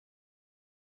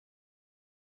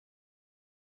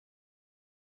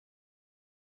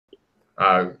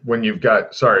When you've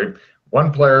got,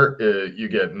 one player, you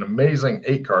get an amazing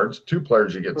 8 cards. 2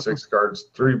 players, you get 6 cards.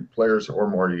 3 players or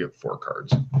more, you get 4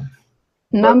 cards.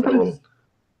 Numbers.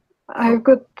 I've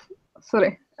got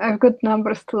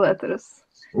numbers 2 letters.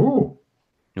 Ooh.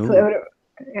 So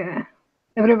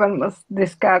everyone must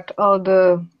discard all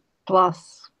the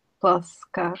plus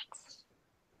cards.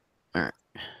 All right.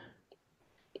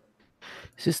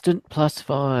 Assistant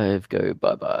 +5, go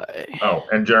bye-bye. Oh,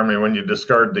 and Jeremy, when you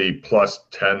discard the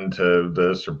 +10 to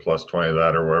this or +20 to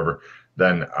that or whatever,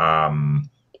 then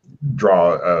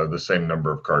draw the same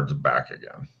number of cards back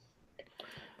again.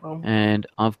 And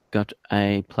I've got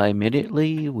a play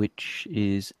immediately, which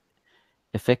is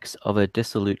effects of a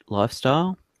dissolute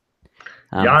lifestyle.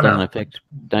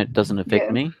 Doesn't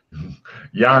affect me.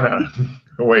 Yana,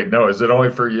 wait, no, is it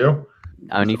only for you?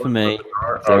 Only for me.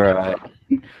 Okay. All right.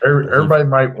 Everybody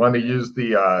might want to use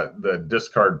the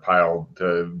discard pile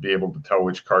to be able to tell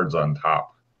which card's on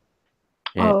top.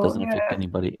 Yeah, it doesn't affect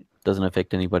anybody. Doesn't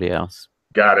affect anybody else.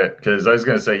 Got it. Because I was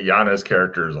going to say Yana's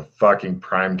character is a fucking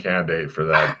prime candidate for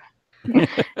that.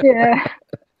 Yeah.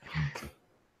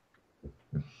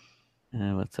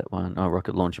 What's that one? Oh,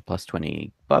 rocket launcher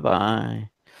 +20. Bye-bye.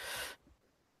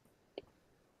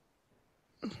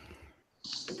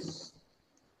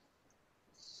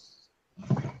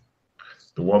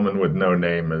 The woman with no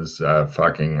name is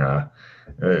fucking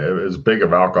as big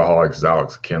of alcoholic as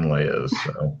Alex Kinley is.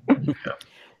 So, yeah.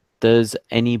 Does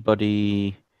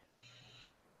anybody...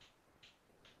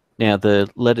 Now, the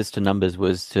letters to numbers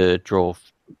was to draw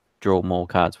more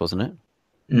cards, wasn't it?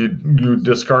 You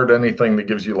discard anything that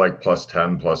gives you like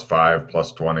 +10, +5,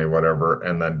 +20, whatever,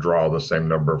 and then draw the same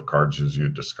number of cards as you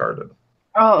discarded.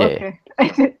 Oh, okay.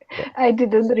 I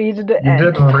didn't read the You end.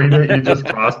 didn't read it, you just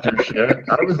tossed your shit.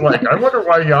 I was like, I wonder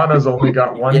why Yana's only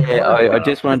got 1 card. Yeah, I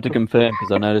just wanted to confirm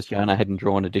because I noticed Yana hadn't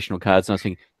drawn additional cards, and I was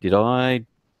thinking,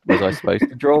 was I supposed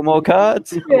to draw more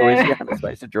cards? Yeah. Or is Yana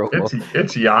supposed to draw more?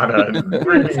 It's Yana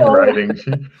reading and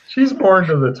writing. She's more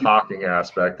into the talking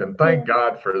aspect, and thank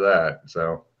God for that.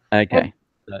 So okay.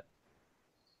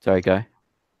 Sorry, go.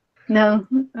 No,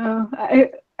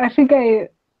 I think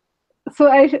So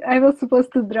I was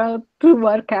supposed to draw 2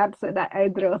 more cards, and I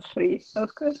drew 3,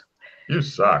 of course. You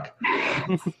suck.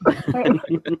 I'm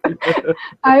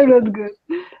not good.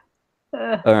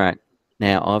 All right.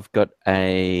 Now, I've got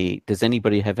a... Does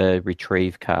anybody have a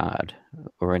retrieve card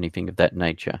or anything of that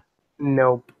nature?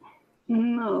 Nope.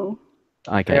 No.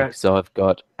 Okay, so I've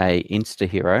got a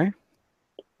insta-hero.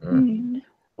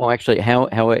 Well, actually, how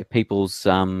are people's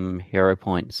hero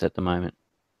points at the moment?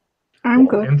 I'm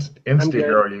good.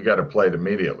 Insta-hero, you got to play it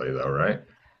immediately, though, right?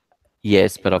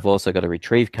 Yes, but I've also got a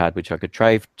retrieve card, which I could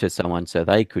trade to someone so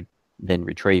they could then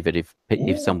retrieve it if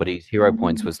somebody's hero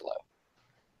points was low.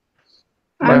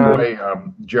 By the way,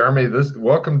 Jeremy,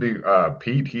 welcome to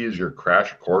Pete. He is your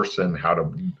crash course in how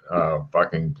to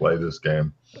fucking play this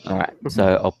game. All right,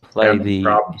 so I'll play the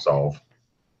problem solve.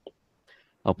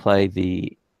 I'll play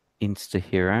the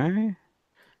insta-hero,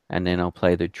 and then I'll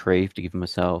play the retrieve to give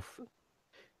myself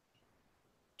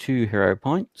 2 hero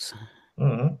points.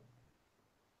 Mm-hmm.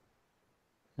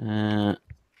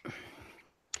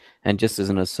 And just as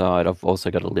an aside, I've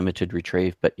also got a limited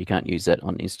retrieve, but you can't use that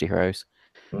on insta-heroes.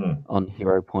 On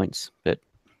hero points, but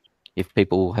if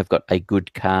people have got a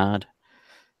good card,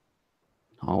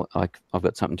 I've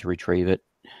got something to retrieve it.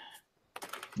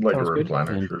 Like a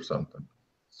replenish or something.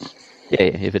 Yeah,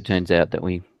 if it turns out that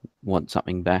we want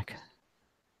something back.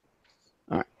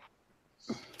 All right.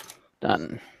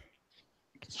 Done.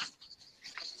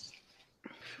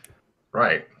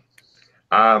 Right.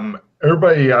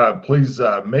 Everybody, please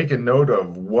make a note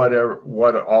of what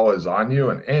all is on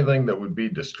you, and anything that would be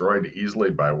destroyed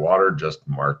easily by water, just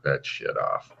mark that shit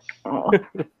off. Oh.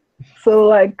 So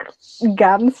like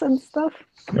guns and stuff?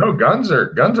 No, guns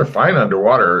are fine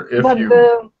underwater. But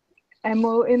the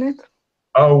ammo in it?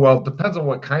 Oh, well, it depends on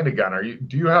what kind of gun.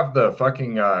 Do you have the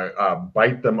fucking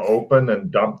bite them open and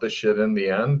dump the shit in the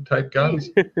end type guns?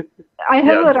 I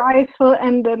have a rifle,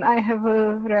 and then I have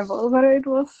a revolver, it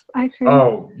was, I think.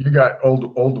 Oh, you got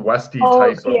old Westy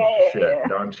type of shit,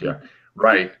 don't you?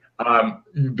 Right.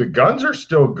 The guns are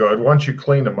still good once you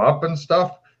clean them up and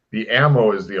stuff. The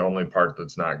ammo is the only part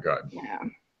that's not good. Yeah.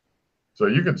 So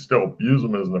you can still use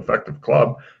them as an effective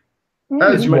club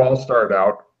as you all start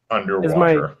out underwater. Is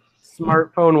my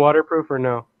smartphone waterproof or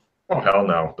no? Oh, hell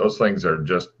no. Those things are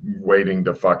just waiting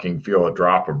to fucking feel a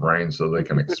drop of rain so they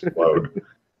can explode.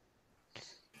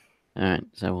 All right,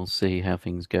 so we'll see how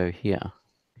things go here.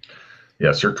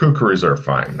 Yes, your kookaries are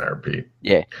fine there, Pete.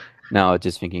 Yeah. No, I was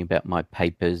just thinking about my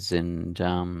papers and...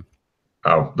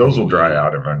 oh, those will dry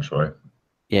out eventually.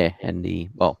 Yeah, and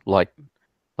like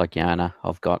like Yana,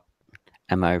 I've got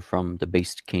ammo from the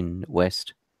Beastkin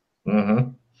West.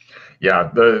 Mm-hmm. Yeah,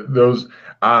 those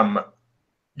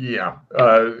yeah.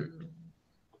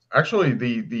 Actually,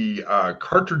 the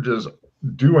cartridges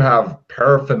do have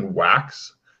paraffin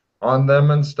wax on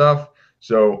them and stuff.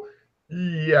 So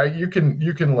yeah, you can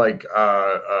like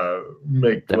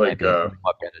make Then like maybe I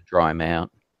might be able to dry them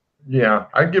out. yeah,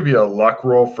 I'd give you a luck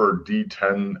roll for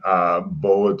D10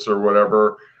 bullets or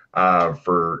whatever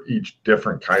for each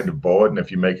different kind of bullet. And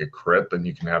if you make a crit, then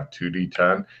you can have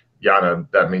 2D10. Yana,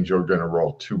 that means you're going to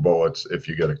roll 2 bullets if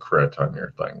you get a crit on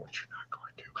your thing, which you're not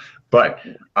going to. But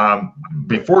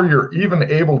before you're even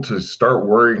able to start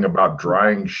worrying about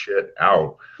drying shit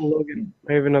out. Logan,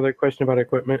 I have another question about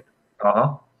equipment.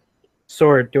 Uh-huh.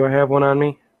 Sword, do I have one on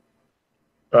me?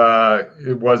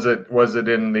 Was it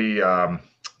in the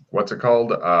what's it called?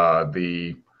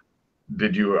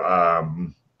 Did you trick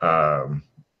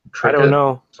I don't it?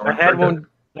 know. Sword I had trick one.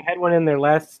 it? I had one in there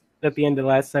at the end of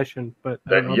last session, but I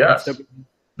don't know Then if that's yes. still-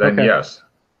 Then Okay. yes.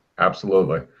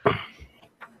 Absolutely.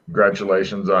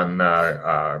 Congratulations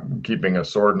on keeping a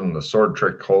sword in the sword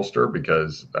trick holster,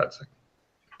 because that's a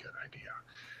good idea.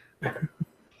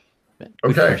 Good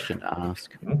Okay. question to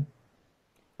ask.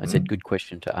 I said good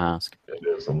question to ask. It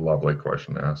is a lovely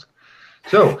question to ask.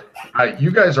 So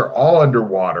you guys are all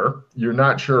underwater. You're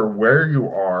not sure where you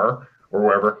are or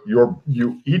wherever.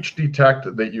 You each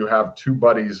detect that you have 2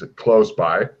 buddies close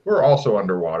by who are also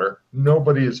underwater.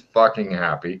 Nobody is fucking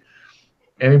happy.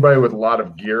 Anybody with a lot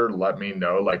of gear, let me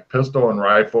know. Like pistol and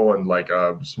rifle and like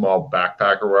a small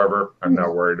backpack or whatever, I'm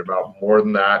not worried about. More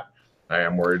than that, I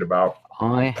am worried about.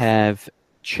 I have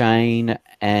chain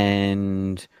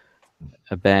and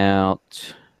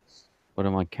about, what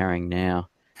am I carrying now?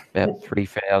 About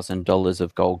 $3,000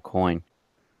 of gold coin.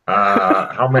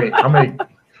 How many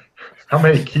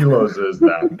kilos is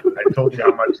that? I told you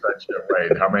how much that shit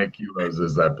weighed. How many kilos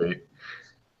is that, Pete?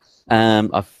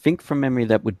 I think from memory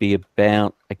that would be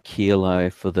about a kilo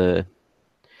for the.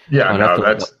 Yeah, no,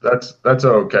 that's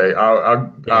okay.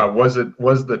 Yeah. Was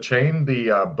the chain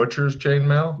the butcher's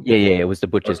chainmail? Yeah, it was the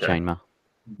butcher's chainmail.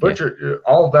 Butcher,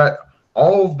 all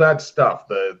of that stuff,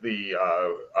 the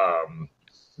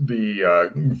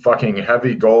fucking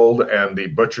heavy gold and the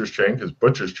butcher's chain, because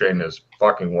butcher's chain is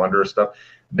fucking wondrous stuff.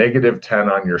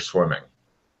 -10 on your swimming.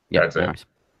 Yeah, that's it. nice.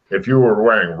 If you were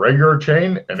wearing regular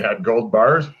chain and had gold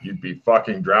bars, you'd be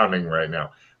fucking drowning right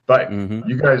now. But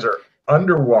you guys are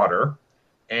underwater,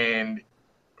 and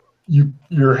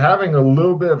you're having a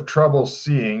little bit of trouble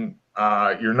seeing.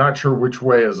 You're not sure which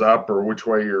way is up or which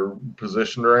way you're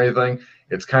positioned or anything.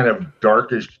 It's kind of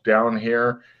darkish down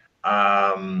here.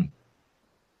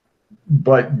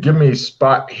 But give me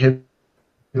spot hidden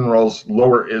rolls.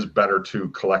 Lower is better to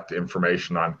collect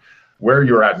information on where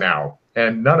you're at now.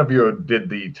 And none of you did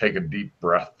the take a deep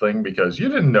breath thing because you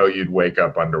didn't know you'd wake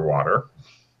up underwater.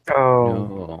 Oh.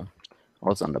 No. I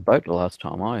was on the boat the last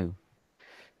time I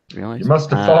realized. You must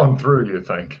have fallen through, you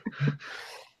think.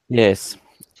 Yes.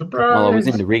 Surprise! Well, I was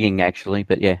in the rigging actually,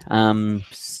 but yeah,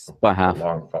 by half.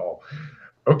 Long fall.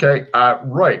 Okay,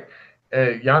 right.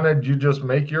 Yana, did you just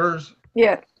make yours?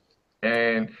 Yeah.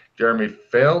 And Jeremy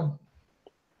failed?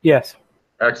 Yes.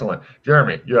 Excellent.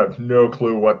 Jeremy, you have no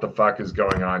clue what the fuck is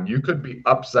going on. You could be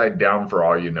upside down for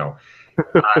all you know.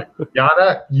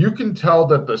 Yana, you can tell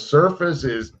that the surface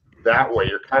is that way.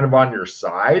 You're kind of on your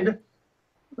side.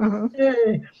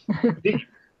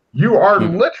 You are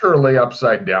literally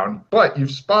upside down, but you've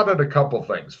spotted a couple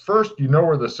things. First, you know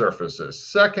where the surface is.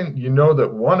 Second, you know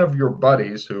that one of your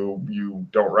buddies, who you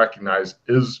don't recognize,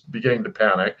 is beginning to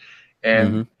panic.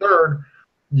 And third,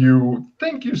 you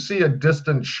think you see a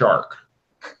distant shark.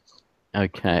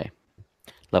 Okay.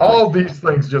 Lovely. All these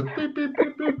things just beep, beep,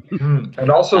 beep, beep. And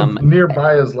also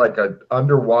nearby is like a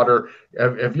underwater.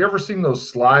 Have you ever seen those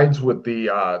slides with the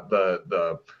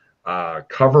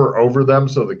cover over them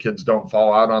so the kids don't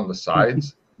fall out on the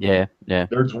sides? Yeah.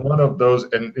 There's one of those,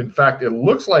 and in fact, it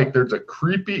looks like there's a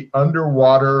creepy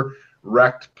underwater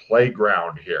wrecked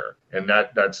playground here, and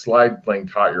that slide thing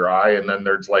caught your eye. And then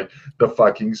there's like the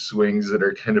fucking swings that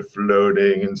are kind of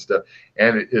floating and stuff,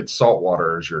 and it's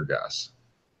saltwater, is your guess,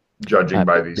 judging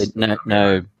by these.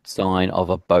 No sign of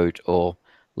a boat or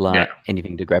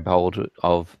anything to grab hold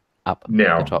of up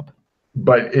the top.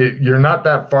 But you're not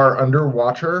that far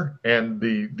underwater, and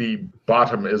the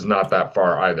bottom is not that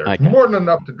far either. Okay. It's more than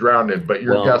enough to drown in, but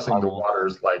you're guessing the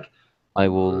water's like I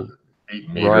will 8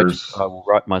 meters. I will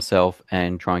right myself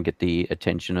and try and get the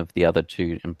attention of the other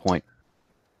two and point.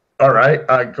 All right,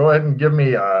 go ahead and give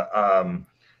me a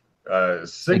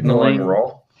signaling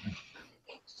roll.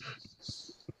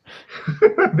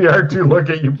 The R2 look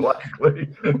at you blankly.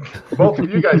 Both of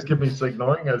you guys give me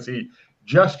signaling as he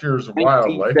gestures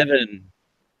wildly. 27.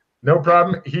 No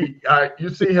problem. You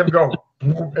see him go,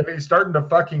 and he's starting to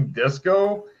fucking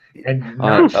disco, and you're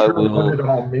not sure what it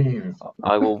all means.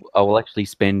 I will actually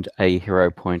spend a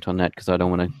hero point on that because I don't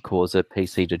want to cause a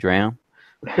PC to drown.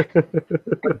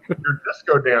 You're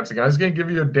disco dancing. I was going to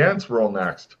give you a dance roll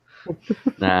next.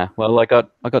 Nah, well, I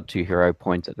got 2 hero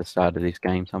points at the start of this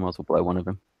game, so I might as well blow one of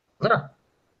them.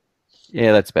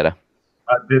 Yeah, that's better.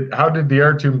 How did the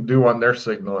air team do on their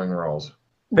signaling rolls?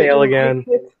 Fail again.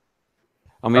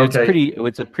 I mean,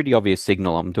 it's a pretty obvious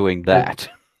signal I'm doing that.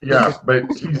 Yeah, but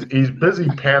he's busy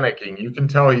panicking. You can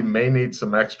tell he may need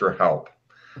some extra help.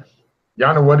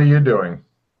 Yana, what are you doing?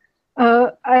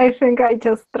 I think I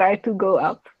just try to go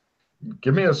up.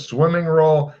 Give me a swimming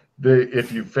roll.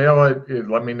 If you fail it,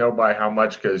 let me know by how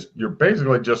much, because you're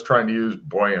basically just trying to use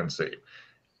buoyancy.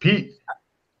 Pete,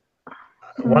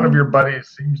 one of your buddies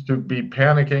seems to be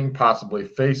panicking, possibly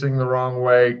facing the wrong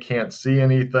way, can't see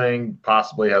anything,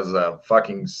 possibly has a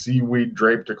fucking seaweed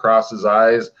draped across his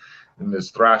eyes and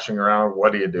is thrashing around.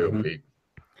 What do you do, Pete?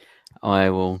 I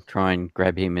will try and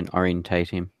grab him and orientate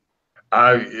him.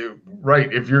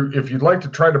 Right. If you'd like to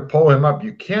try to pull him up,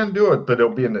 you can do it, but it'll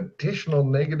be an additional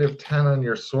 -10 on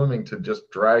your swimming to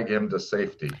just drag him to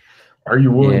safety. Are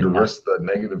you willing to risk the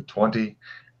 -20?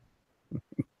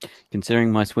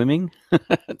 Considering my swimming?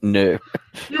 No.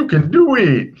 You can do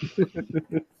it.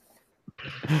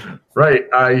 Right.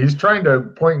 He's trying to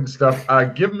point and stuff.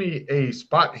 Give me a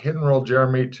spot hidden roll,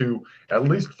 Jeremy, to at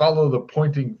least follow the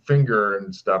pointing finger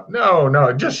and stuff. No,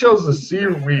 it just shows the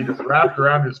seaweed is wrapped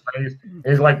around his face. And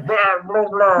he's like, blah, blah,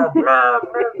 blah, blah,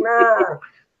 blah, blah.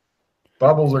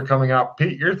 Bubbles are coming out.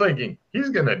 Pete, you're thinking, he's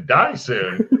going to die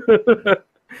soon.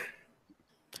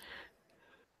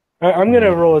 I'm going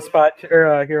to roll a spot or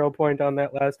a hero point on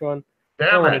that last one. I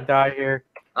don't want to die here.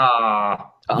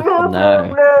 No.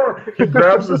 He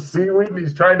grabs the seaweed and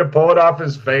he's trying to pull it off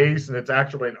his face, and it's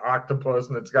actually an octopus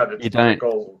and it's got its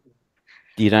tentacles.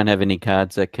 You don't have any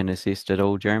cards that can assist at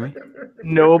all, Jeremy?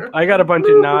 Nope. I got a bunch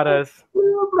of nadas.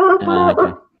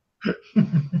 Okay.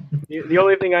 The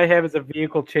only thing I have is a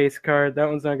vehicle chase card. That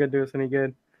one's not going to do us any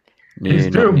good. He's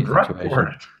doomed. Run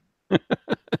for it.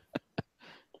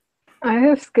 I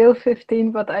have skill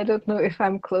 15, but I don't know if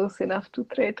I'm close enough to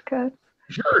trade cards.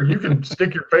 Sure, you can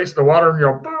stick your face in the water and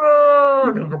go,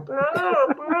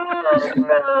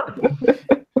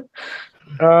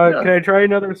 Can I try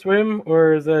another swim,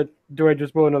 or do I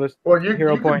just blow another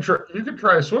hero point? You can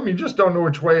try a swim. You just don't know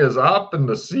which way is up, and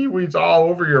the seaweed's all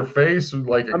over your face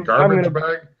like a garbage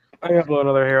bag. I'm going to blow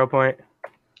another hero point.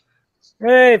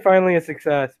 Hey, finally a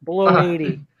success. Below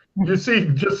 80. You see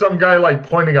just some guy like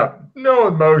pointing up, no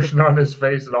emotion on his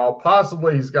face at all.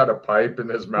 Possibly he's got a pipe in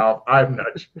his mouth. I'm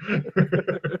not sure.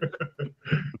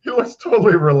 He looks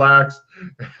totally relaxed.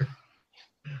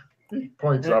 He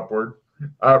points upward.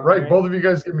 Right, both of you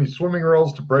guys give me swimming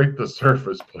rolls to break the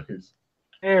surface, please.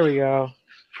 There we go.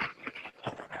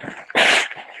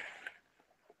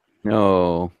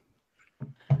 No.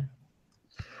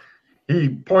 He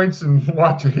points and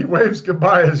watches. He waves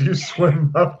goodbye as you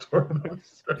swim up toward him.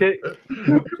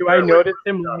 Do I notice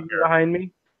him lagging behind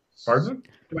me? Pardon?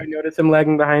 Do I notice him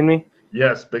lagging behind me?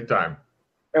 Yes, big time.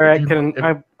 All right,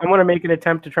 I want to make an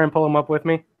attempt to try and pull him up with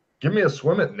me. Give me a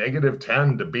swim at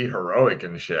 -10 to be heroic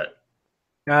and shit.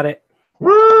 Got it.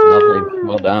 Woo! Lovely.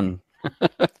 Well done.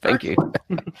 Thank you.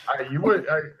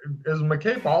 Is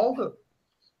McKay bald?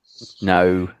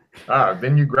 No.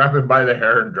 Then you grab him by the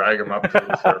hair and drag him up to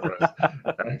the surface.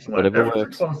 Excellent. Whatever That was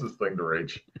works. the closest thing to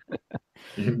reach.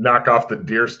 You knock off the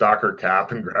deer stalker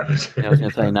cap and grab his hair. I was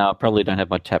going to say, no, I probably don't have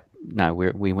my top. No,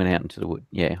 we went out into the wood.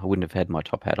 Yeah, I wouldn't have had my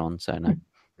top hat on, so no.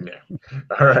 Yeah.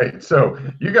 All right. So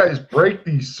you guys break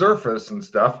the surface and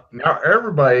stuff. Now,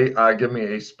 everybody, give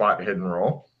me a spot hidden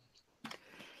roll.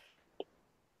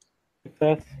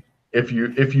 Success. If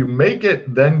you make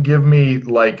it, then give me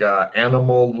like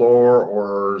animal lore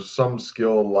or some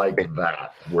skill like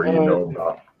that where you know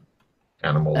about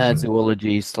animals.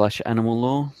 Zoology/animal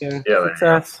lore. Yeah,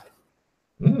 success.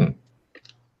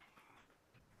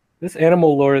 This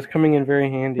animal lore is coming in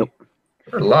very handy. Yep.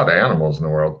 There are a lot of animals in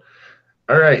the world.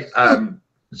 All right.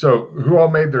 So who all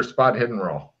made their spot hidden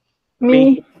roll?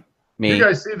 Me. You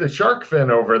guys see the shark fin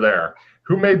over there?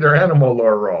 Who made their animal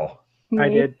lore roll? Me. I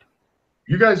did.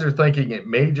 You guys are thinking it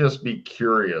may just be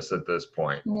curious at this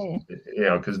point, Me. you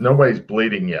know, because nobody's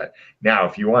bleeding yet. Now,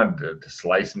 if you wanted to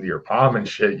slice into your palm and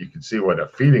shit, you can see what a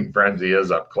feeding frenzy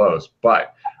is up close.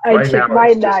 But I took my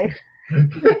knife.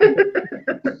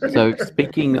 So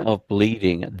speaking of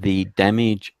bleeding, the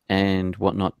damage and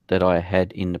whatnot that I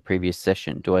had in the previous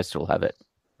session, do I still have it?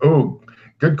 Oh,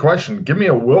 good question. Give me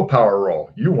a willpower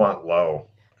roll. You want low.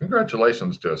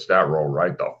 Congratulations to a stat roll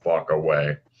right the fuck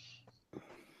away.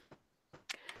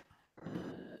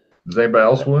 Is anybody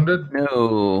else wounded?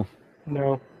 No.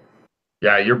 No.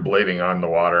 Yeah, you're bleeding on the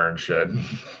water and shit.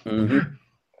 Mm-hmm.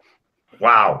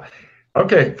 Wow.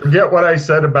 Okay, forget what I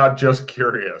said about just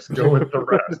curious. Go with the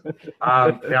rest.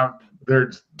 Now,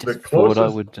 there's the Just thought I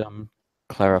closest. would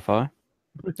clarify.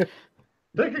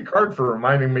 Take a card for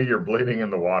reminding me you're bleeding in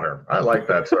the water. I like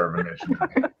that sort of initiative.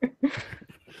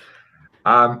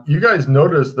 You guys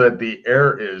notice that the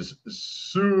air is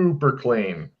super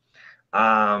clean.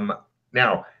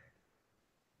 Now,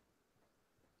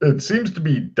 it seems to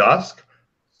be dusk,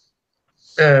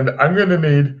 and I'm going to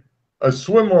need a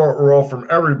swim roll from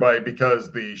everybody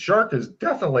because the shark is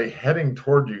definitely heading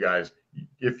toward you guys.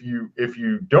 If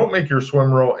you don't make your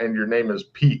swim roll and your name is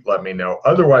Pete, let me know.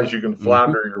 Otherwise, you can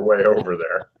flounder your way over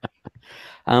there.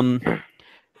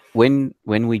 When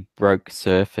we broke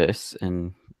surface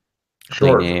and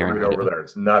Sure, clean air right and over there.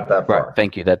 It's not that far. Right,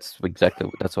 thank you. That's what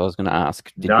I was going to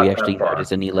ask. Did Not we that actually far.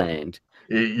 notice any land?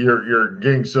 You're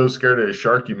getting so scared of a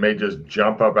shark, you may just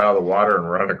jump up out of the water and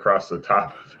run across the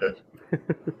top of it.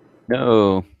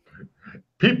 No.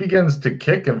 Pete begins to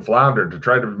kick and flounder to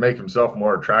try to make himself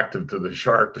more attractive to the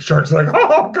shark. The shark's like,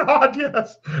 oh, God,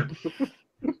 yes.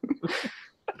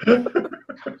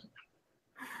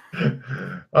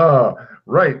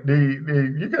 Right.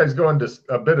 You guys go into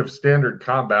a bit of standard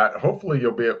combat. Hopefully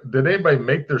you'll be. Did anybody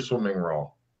make their swimming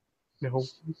roll? No.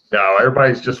 No,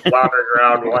 everybody's just floundering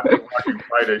around wanting to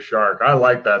fight a shark. I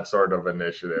like that sort of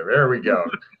initiative. There we go.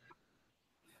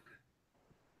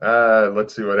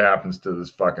 Let's see what happens to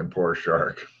this fucking poor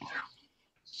shark.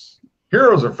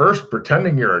 Heroes are first.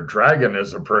 Pretending you're a dragon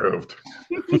is approved.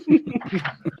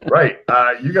 Right.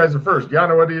 You guys are first.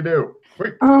 Yana, what do you do?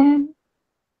 Wait.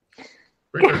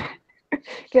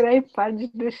 Can I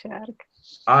punch the shark?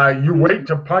 You wait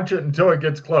to punch it until it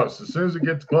gets close. As soon as it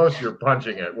gets close, you're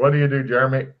punching it. What do you do,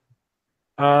 Jeremy?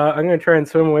 I'm going to try and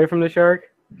swim away from the shark.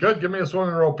 Good. Give me a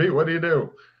swimming roll, Pete. What do you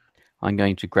do? I'm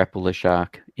going to grapple the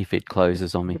shark if it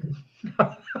closes on me.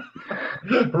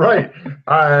 Right.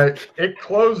 It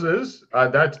closes.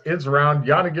 That's its round.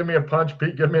 Yana, give me a punch.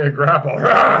 Pete, give me a grapple.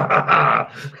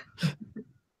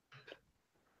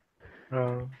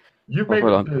 You made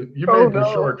it to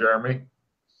shore, Jeremy.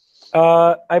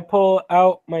 I pull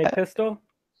out my pistol.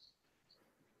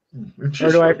 Or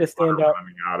do I have to stand up?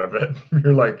 Out of it.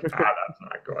 You're like, that's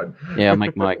not good. Yeah,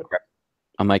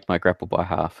 I'll make my grapple by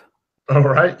half. All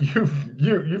right,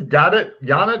 you've got it.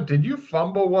 Yana, did you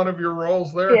fumble one of your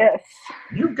rolls there? Yes.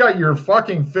 You've got your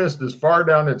fucking fist as far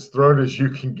down its throat as you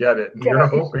can get it, and you're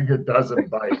hoping it doesn't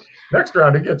bite. Next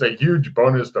round, it gets a huge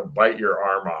bonus to bite your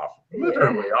arm off.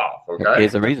 Literally off, okay?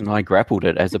 There's a reason I grappled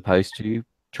it as opposed to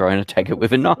trying to take it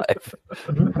with a knife.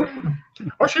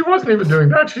 Oh, she wasn't even doing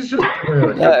that. She's just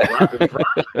doing it.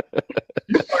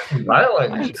 She's fucking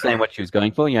violent. I understand what she was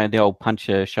going for. You know, the old punch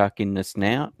a shark in the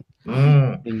snout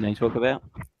thing they talk about.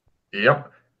 Yep.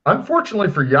 Unfortunately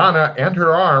for Yana and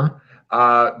her arm,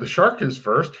 the shark is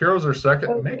first. Heroes are second.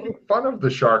 Okay. Making fun of the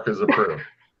shark is approved.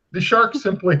 The shark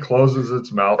simply closes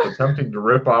its mouth, attempting to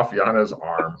rip off Yana's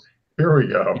arm. Here we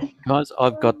go. Because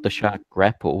I've got the shark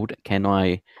grappled, can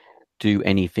I do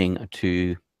anything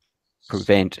to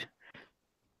prevent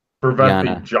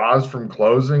the jaws from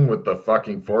closing with the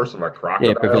fucking force of a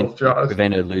crocodile's jaws?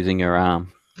 Prevent her losing her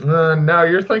arm. No,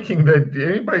 you're thinking that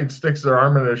anybody sticks their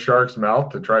arm in a shark's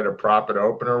mouth to try to prop it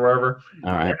open or whatever,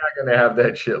 all right, you're not going to have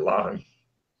that shit long.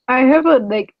 I have a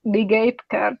negate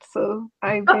card, so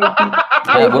I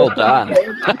yeah, well done.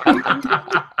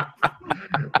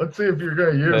 Let's see if you're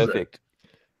going to use Perfect. it.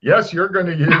 Yes, you're going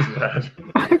to use that.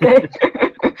 Okay.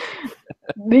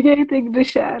 Negating the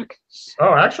shark.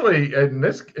 Oh, actually, in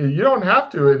this, you don't have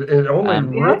to. It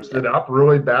only rips it up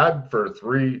really bad for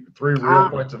three real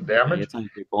points of damage. Yeah, it's only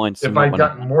 3 points. If I'd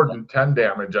gotten more than 10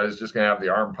 damage, I was just going to have the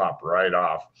arm pop right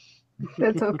off.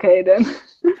 That's okay then.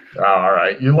 Oh, all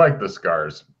right. You like the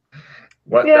scars.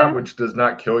 That which does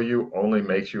not kill you only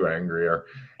makes you angrier.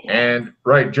 And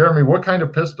right, Jeremy, what kind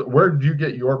of pistol? Where did you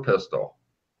get your pistol?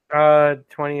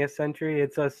 20th century.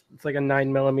 It's like a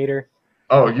 9mm.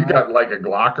 Oh, you got like a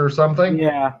Glock or something?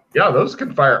 Yeah. Yeah, those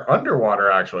can fire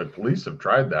underwater, actually. Police have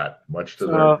tried that, much to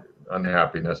their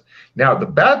unhappiness. Now, the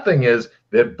bad thing is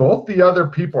that both the other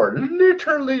people are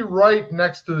literally right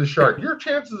next to the shark. Your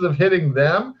chances of hitting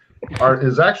them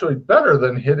is actually better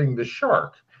than hitting the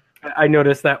shark. I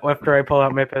noticed that after I pull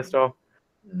out my pistol.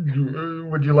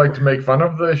 Would you like to make fun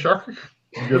of the shark?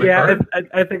 Get a card?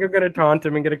 I think I'm gonna taunt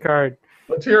him and get a card.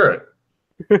 Let's hear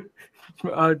it.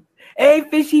 Hey,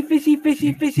 fishy, fishy,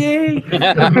 fishy, fishy!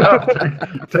 No,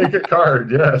 take a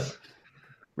card, yes.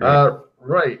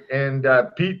 Right, and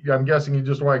Pete, I'm guessing you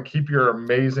just want to keep your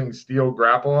amazing steel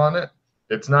grapple on it.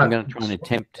 It's not. I'm going to try and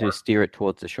attempt to steer it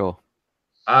towards the shore.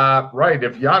 Right.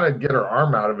 If Yana get her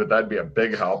arm out of it, that'd be a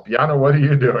big help. Yana, what are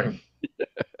you doing?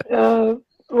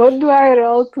 What do I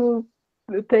roll to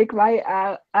take my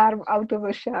arm out of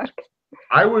a shark?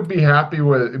 I would be happy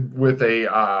with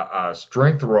a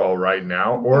strength roll right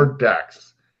now or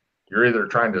dex. You're either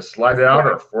trying to slide it out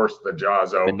or force the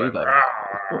jaws open.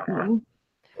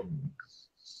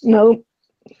 No.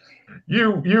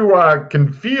 You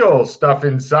can feel stuff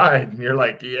inside, and you're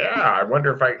like, yeah. I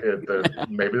wonder if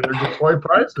maybe there's a toy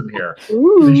prize in here.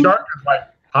 Ooh. The shark is like,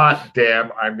 hot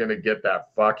damn! I'm gonna get that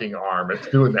fucking arm. It's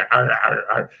doing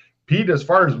that. Pete, as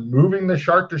far as moving the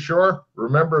shark to shore,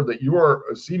 remember that you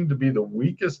seem to be the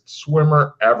weakest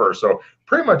swimmer ever. So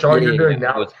pretty much all you're doing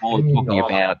now is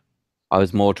I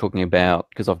was more talking about,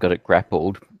 because I've got it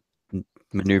grappled,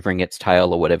 maneuvering its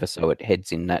tail or whatever, so it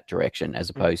heads in that direction as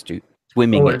opposed to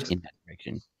swimming it in that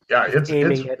direction. Yeah,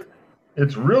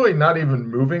 it's really not even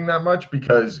moving that much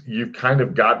because you've kind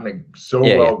of gotten it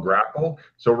well grappled.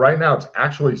 So right now it's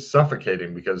actually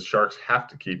suffocating because sharks have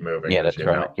to keep moving. Yeah, that's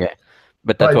right. Yeah.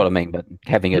 But that's what I mean. But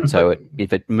having it so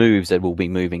if it moves, it will be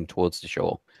moving towards the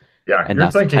shore. Yeah, and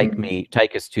thus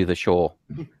take us to the shore.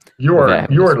 You are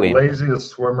the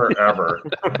laziest swimmer ever.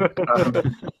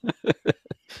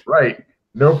 Right,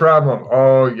 no problem.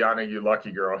 Oh, Yana, you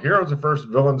lucky girl. Heroes are first,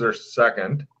 villains are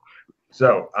second.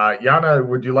 So, Yana,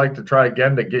 would you like to try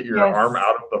again to get your arm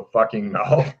out of the fucking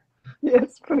mouth?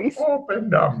 Yes, please. Open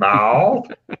the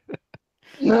mouth.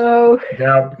 No.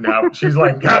 No. She's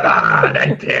like, come on,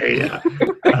 I dare you.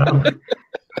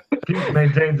 Pete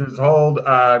maintains his hold.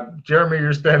 Jeremy,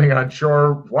 you're standing on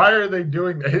shore. Why are they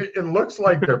doing that? It looks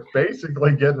like they're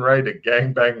basically getting ready to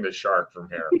gangbang the shark from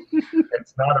here.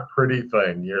 It's not a pretty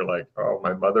thing. You're like, oh,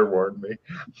 my mother warned me.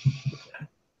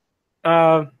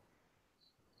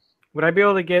 Would I be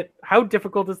able to get... How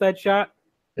difficult is that shot?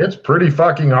 It's pretty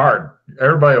fucking hard.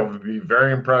 Everybody will be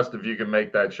very impressed if you can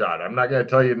make that shot. I'm not going to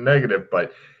tell you negative,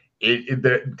 but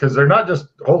because they're not just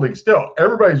holding still.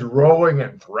 Everybody's rolling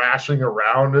and thrashing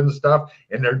around and stuff,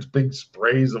 and there's big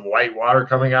sprays of white water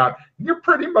coming out. You're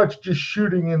pretty much just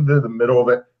shooting into the middle of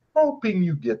it, hoping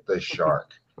you get the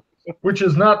shark, which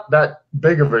is not that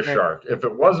big of a shark. If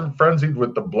it wasn't frenzied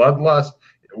with the bloodlust,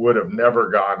 it would have never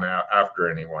gone after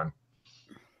anyone.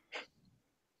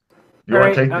 You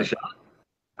want to take the shot?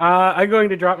 I'm going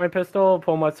to drop my pistol,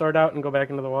 pull my sword out, and go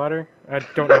back into the water. I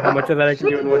don't know how much of that I can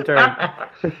do in one turn.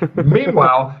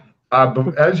 Meanwhile,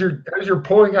 as you're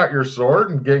pulling out your sword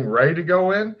and getting ready to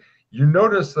go in, you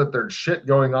notice that there's shit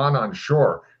going on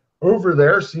shore. Over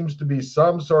there seems to be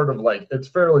some sort of it's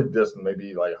fairly distant,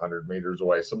 maybe like 100 meters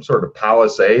away, some sort of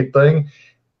palisade thing.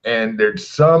 And there's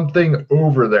something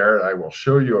over there I will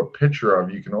show you a picture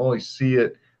of. You can only see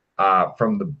it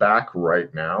from the back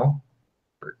right now.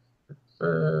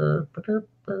 Did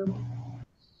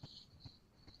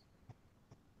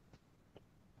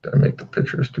I make the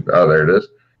pictures too? Oh, there it is.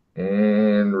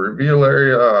 And reveal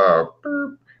area.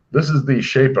 This is the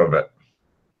shape of it.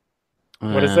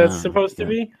 What is that supposed to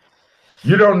be?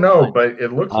 You don't know, but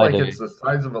it looks like it's the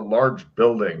size of a large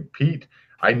building. Pete,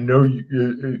 I know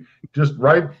you just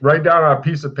write down on a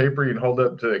piece of paper. You can hold it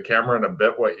up to the camera in a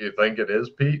bit what you think it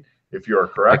is, Pete. If you are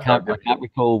correct, I can't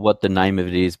recall what the name of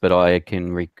it is, but I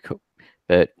can recall.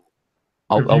 But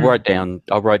I'll write down.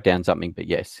 I'll write down something. But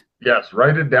yes. Yes,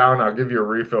 write it down. I'll give you a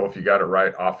refill if you got it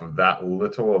right off of that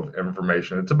little of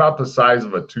information. It's about the size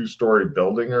of a 2-story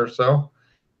building or so,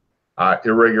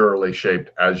 irregularly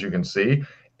shaped, as you can see.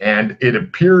 And it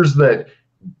appears that,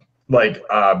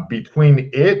 between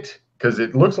it, because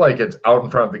it looks like it's out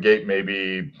in front of the gate,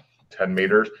 maybe 10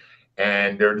 meters,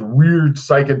 and there's weird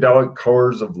psychedelic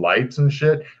colors of lights and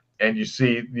shit. And you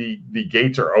see the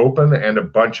gates are open and a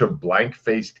bunch of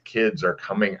blank-faced kids are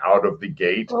coming out of the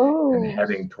gate and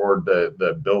heading toward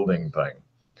the building thing.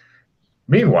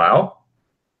 Meanwhile...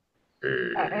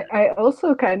 I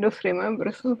also kind of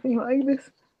remember something like this.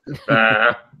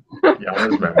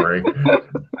 Yana's memory.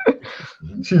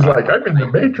 She's like, I'm in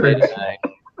the Matrix.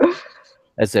 As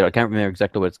I said, I can't remember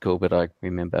exactly what it's called, but I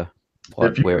remember...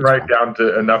 If you can write down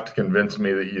enough to convince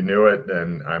me that you knew it,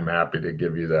 then I'm happy to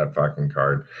give you that fucking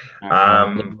card.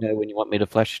 Let me know when you want me to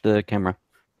flash the camera.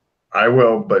 I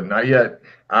will, but not yet.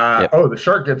 Yep. Oh, the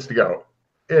shark gets to go.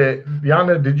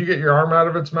 Yana, did you get your arm out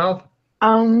of its mouth?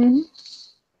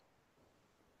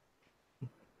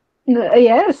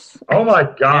 Yes. Oh my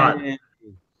God.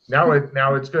 Now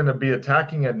it's going to be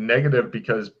attacking at negative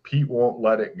because Pete won't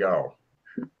let it go.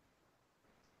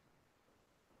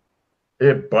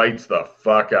 It bites the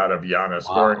fuck out of Yana,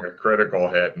 scoring a critical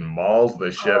hit and mauls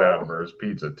the shit out of her as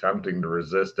Pete's attempting to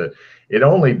resist it. It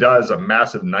only does a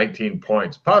massive 19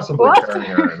 points, possibly tearing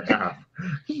her in half.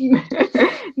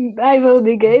 I will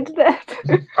negate that.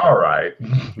 All right.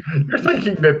 You're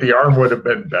thinking that the arm would have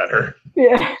been better.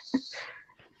 Yeah.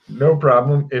 No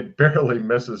problem. It barely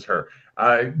misses her.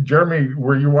 Jeremy,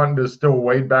 were you wanting to still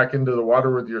wade back into the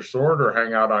water with your sword or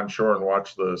hang out on shore and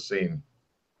watch the scene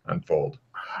unfold?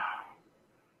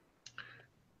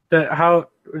 Well,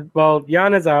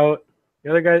 Yana's out. The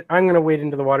other guy, I'm going to wade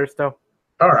into the water still.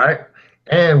 All right.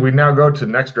 And we now go to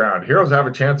next round. Heroes have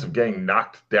a chance of getting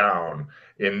knocked down.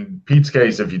 In Pete's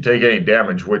case, if you take any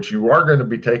damage, which you are going to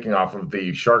be taking off of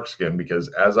the shark skin, because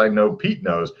as I know Pete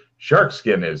knows, shark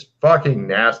skin is fucking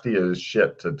nasty as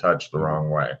shit to touch the wrong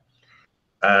way.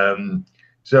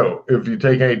 So if you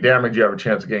take any damage, you have a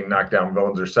chance of getting knocked down.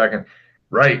 Villains are second.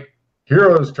 Right.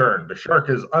 Hero's turn. The shark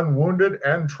is unwounded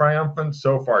and triumphant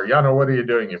so far. Yana, what are you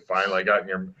doing? You finally got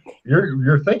in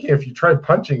you're thinking if you try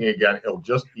punching again, it'll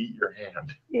just eat your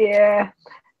hand. Yeah.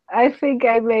 I think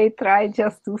I may try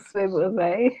just to swim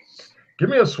away. Give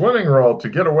me a swimming roll to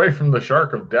get away from the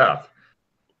shark of death.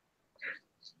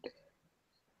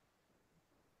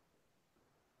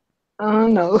 Oh,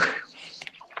 no.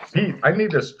 Pete, I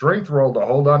need a strength roll to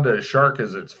hold on to a shark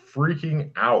as it's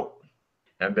freaking out.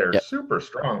 And they're super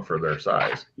strong for their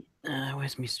size.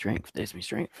 Where's my strength? There's my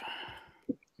strength.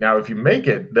 Now, if you make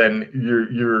it, then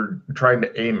you're trying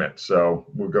to aim it. So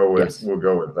we'll go with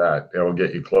that. It'll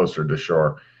get you closer to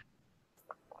shore.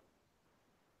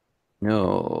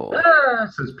 No.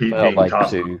 Says Pete being tossed off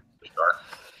the shark.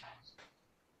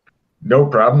 No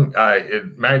problem.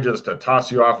 It manages to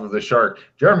toss you off of the shark.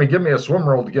 Jeremy, give me a swim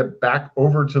roll to get back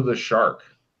over to the shark.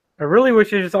 I really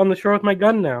wish I was on the shore with my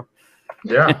gun now.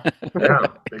 Yeah,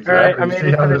 exactly. All right, I made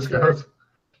See how this goes?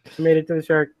 I made it to the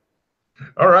shark.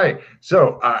 All right.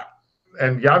 So,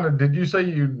 and Yana, did you say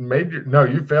you made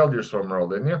you failed your swim roll,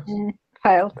 didn't you?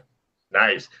 Failed.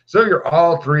 Nice. So you're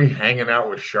all three hanging out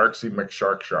with Sharksy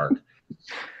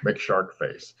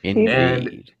McSharkface.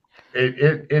 Indeed.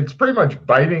 And it's pretty much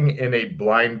biting in a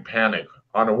blind panic.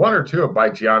 On a 1 or 2, it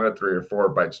bites Yana. 3 or 4,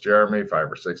 it bites Jeremy.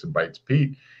 5 or 6, it bites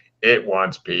Pete. It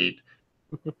wants Pete.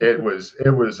 It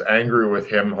was angry with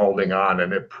him holding on,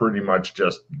 and it pretty much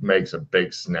just makes a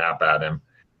big snap at him.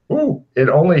 Ooh, it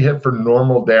only hit for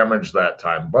normal damage that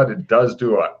time, but it does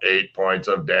do 8 points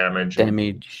of damage.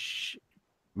 Damage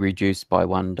reduced by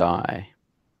 1 die.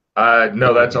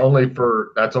 No, that's only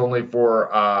for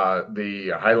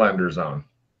the Highlander zone.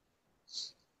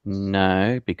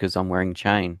 No, because I'm wearing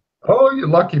chain. Oh, you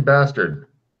lucky bastard.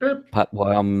 But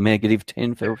well, I'm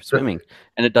 -10 for swimming,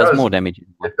 and it does more damage.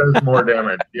 It does more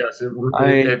damage. Yes,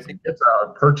 it gets a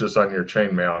purchase on your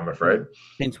chainmail, I'm afraid.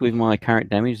 Since with my current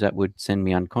damage, that would send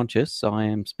me unconscious. I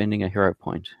am spending a hero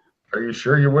point. Are you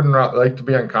sure you wouldn't like to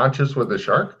be unconscious with a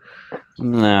shark?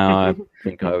 No, I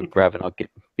think I would rather not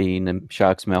be in the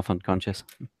shark's mouth unconscious.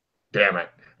 Damn it.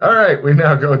 All right, we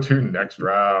now go to next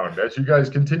round. As you guys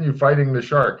continue fighting the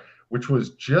shark, which was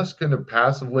just going to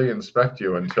passively inspect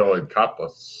you until it caught the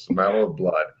smell of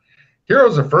blood.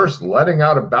 Heroes are first. Letting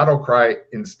out a battle cry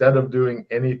instead of doing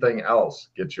anything else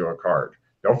gets you a card.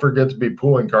 Don't forget to be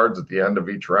pooling cards at the end of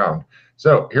each round.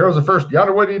 So, heroes are first.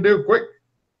 Yana, what do you do? Quick.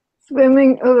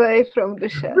 Swimming away from the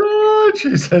shark. Run,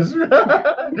 she says, run,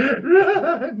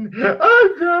 run.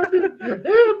 I'm drowning.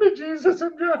 Help me, Jesus,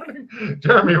 I'm drowning.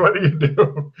 Jeremy, what do you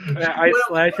do? I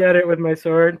slash at it with my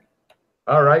sword.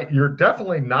 All right, you're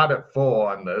definitely not at full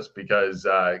on this because,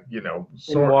 sword.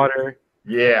 In water.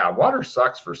 Yeah, water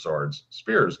sucks for swords.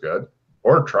 Spear is good.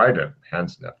 Or trident,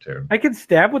 hence Neptune. I could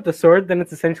stab with the sword, then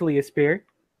it's essentially a spear.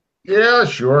 Yeah,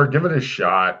 sure. Give it a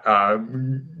shot.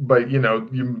 But,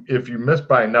 if you miss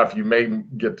by enough, you may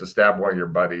get to stab one of your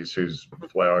buddies who's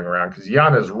flailing around. Because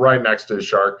Yana's right next to the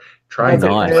shark, trying to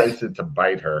entice it to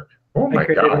bite her. Oh, my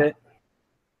God. It.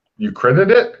 You critted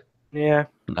it? Yeah.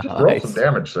 Nice. Just roll some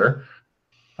damage, sir.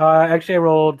 Actually, I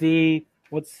roll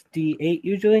what's D8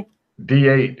 usually?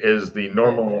 D8 is the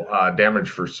normal damage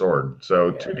for sword.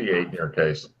 So 2D8 in your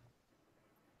case.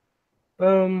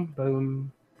 Boom,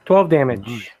 boom. 12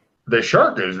 damage. The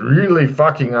shark is really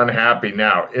fucking unhappy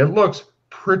now. It looks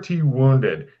pretty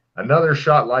wounded. Another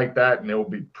shot like that, and it'll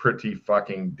be pretty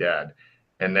fucking dead.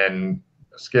 And then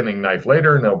a skinning knife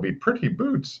later, and it'll be pretty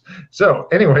boots. So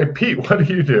anyway, Pete, what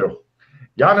do you do?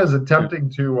 Yana's attempting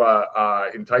to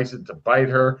entice it to bite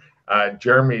her.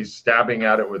 Jeremy's stabbing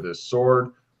at it with his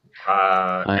sword.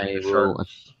 I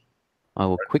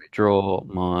will quick draw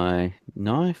my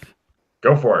knife.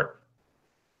 Go for it.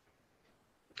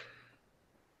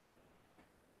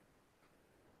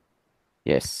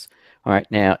 Yes. All right.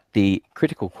 Now, the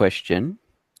critical question,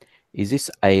 is this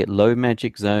a low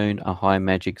magic zone, a high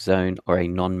magic zone, or a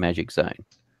non-magic zone?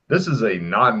 This is a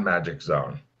non-magic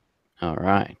zone. All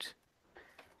right.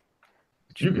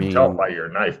 Which You can tell by your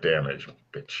knife damage,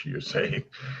 bitch, you say.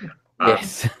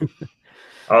 Yes.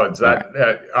 Oh, it's that.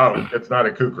 Oh, it's not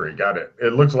a kukri. Got it.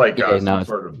 It looks like some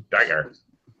sort of dagger.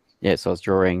 Yes, I was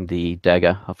drawing the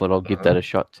dagger. I thought I'll give that a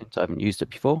shot since I haven't used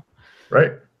it before.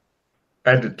 Right.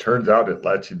 And it turns out it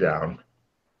lets you down.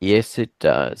 Yes, it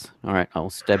does. All right, I'll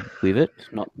stab with it,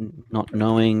 not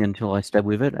knowing until I stab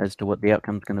with it as to what the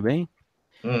outcome's going to be.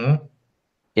 Mm-hmm.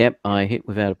 Yep, I hit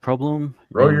without a problem.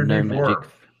 Roll your D4. Magic.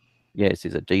 Yes,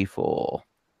 it's a D4.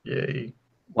 Yay.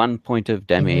 1 point of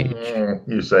damage.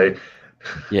 You say.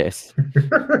 Yes.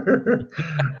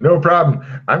 No problem.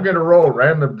 I'm going to roll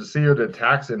random to see what it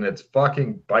attacks in its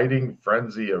fucking biting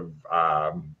frenzy of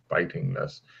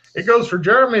bitingness. It goes for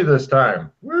Jeremy this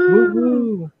time.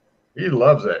 Woo! He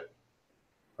loves it.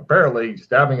 Apparently,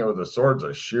 stabbing it with a sword's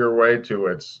a sheer way to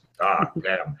its...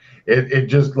 damn. It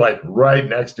just like right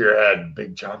next to your head.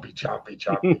 Big chompy.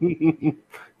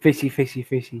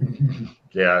 Fishy.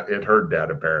 Yeah, it heard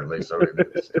that apparently, so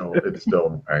it's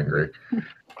still angry.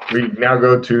 We now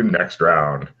go to next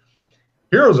round.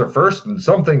 Heroes are first, and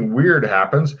something weird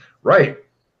happens. Right.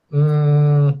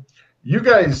 You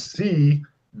guys see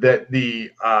that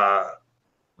the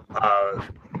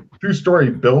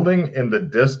two-story building in the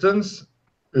distance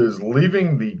is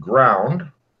leaving the ground,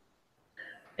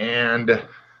 and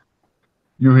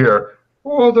you hear,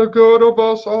 "For the good of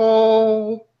us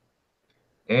all,"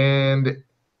 and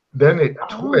then it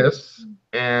twists,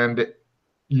 and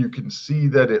you can see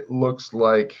that it looks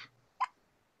like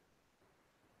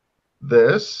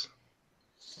this.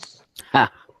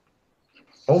 Ha.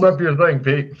 Hold up your thing,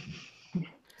 Pete.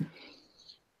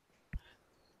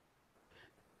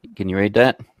 Can you read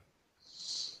that?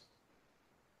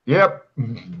 Yep.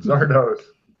 Zardos.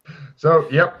 So,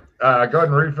 yep. Go ahead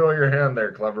and refill your hand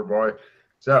there, clever boy.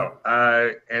 So,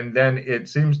 and then it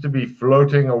seems to be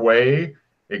floating away.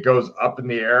 It goes up in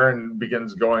the air and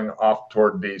begins going off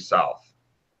toward the south.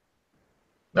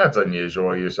 That's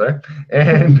unusual, you say.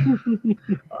 And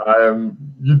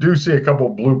you do see a couple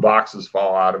blue boxes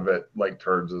fall out of it like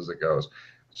turds as it goes.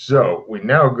 So we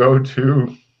now go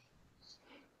to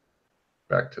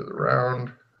back to the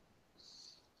round.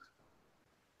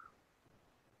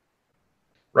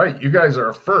 Right, you guys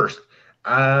are first.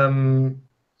 Yana,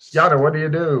 what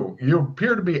do? You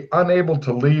appear to be unable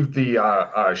to leave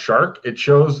the shark. It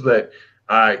shows that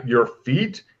your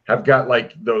feet have got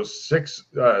like those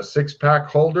six-pack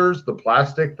holders, the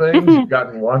plastic things. You've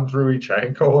gotten one through each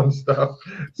ankle and stuff.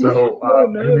 So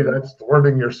maybe that's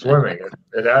thwarting your swimming.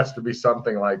 It has to be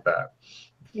something like that.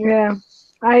 Yeah,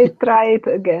 I try it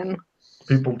again.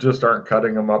 People just aren't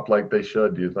cutting them up like they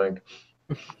should, do you think?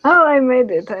 Oh, I made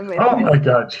it. Oh my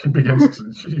God!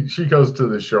 She goes to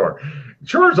the shore.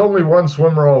 Shore is only one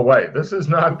swim roll away. This is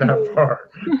not that far.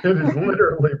 It is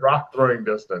literally rock throwing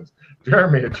distance.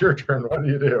 Jeremy, it's your turn. What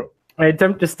do? I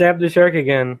attempt to stab the shark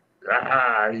again.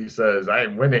 He says,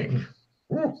 "I'm winning."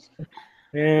 Woo.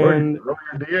 And roll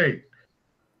your D8.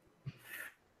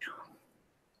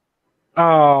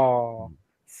 Oh,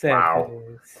 sad. Wow.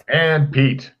 And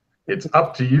Pete, it's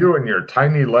up to you and your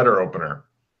tiny letter opener.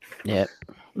 Yep.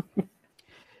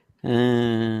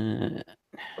 Unless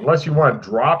you want to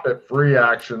drop it free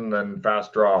action, then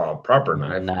fast draw a proper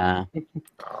knife. Nah.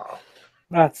 Oh.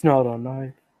 That's not a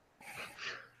knife.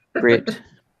 Grit.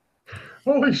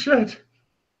 Holy shit.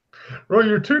 Roll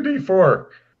your 2d4.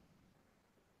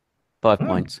 5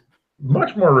 points.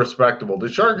 Much more respectable. The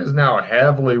shark is now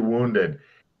heavily wounded.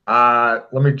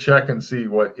 Let me check and see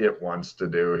what it wants to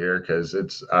do here, because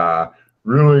it's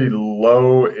really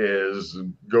low is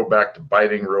go back to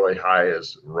biting, really high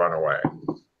is run away.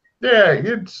 Yeah,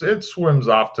 it swims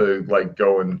off to like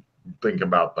go and think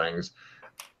about things.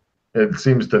 It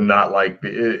seems to not like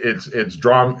it's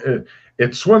drawn.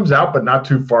 It swims out, but not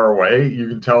too far away. You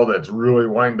can tell that it's really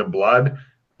wanting the blood,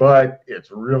 but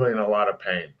it's really in a lot of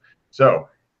pain. So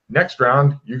next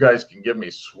round, you guys can give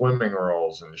me swimming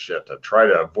rolls and shit to try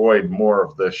to avoid more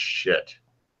of this shit.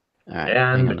 All right,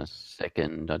 hang on a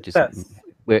second.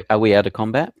 Are we out of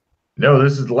combat? No,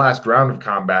 this is the last round of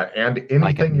combat, and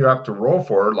anything you have to roll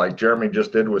for, like Jeremy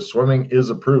just did with swimming,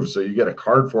 is approved. So you get a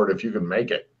card for it if you can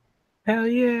make it. Hell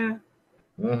yeah!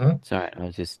 Sorry, I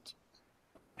was just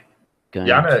going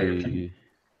to.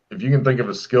 If you can think of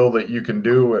a skill that you can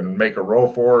do and make a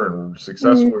roll for and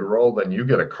successfully roll, then you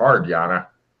get a card, Yana.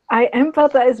 I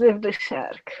empathize with the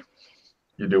shark.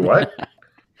 You do what?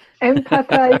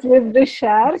 empathize with the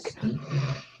shark.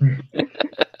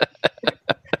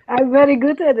 I'm very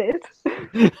good at it.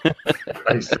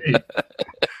 I see.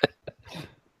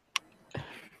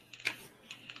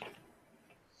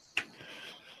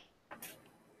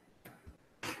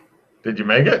 Did you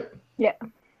make it? Yeah.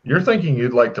 You're thinking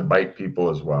you'd like to bite people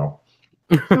as well.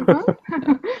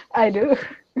 I do.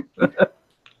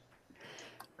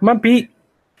 Come on, Pete.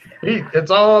 Pete,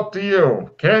 it's all up to you.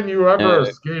 Can you ever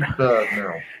escape the...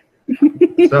 No.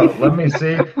 So let me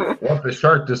see what the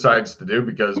shark decides to do,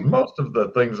 because most of the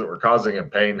things that were causing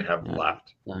it pain have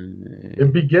left.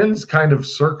 It begins kind of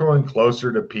circling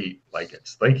closer to Pete, like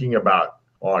it's thinking about,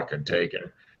 oh, I could take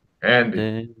it.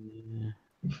 And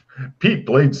Pete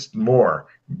bleeds more.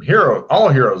 All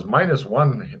heroes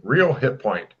 -1 real hit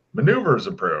point. Maneuvers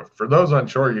approved. For those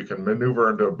unsure, you can maneuver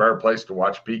into a better place to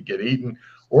watch Pete get eaten,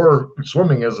 or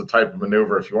swimming is a type of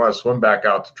maneuver if you want to swim back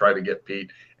out to try to get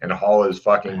Pete and haul his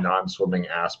fucking non-swimming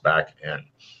ass back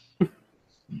in.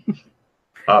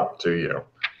 Up to you.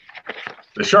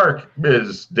 The shark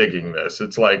is digging this.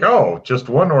 It's like, oh, just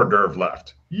one hors d'oeuvre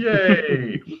left.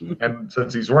 Yay! And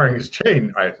since he's wearing his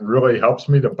chain, it really helps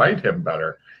me to bite him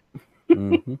better.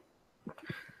 Mm-hmm.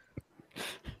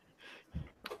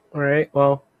 All right,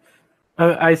 well,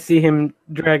 I see him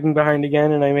dragging behind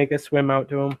again, and I make a swim out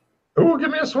to him. Ooh, give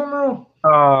me a swim roll.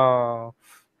 Oh,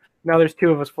 now there's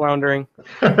two of us floundering.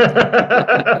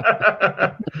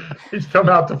 He's come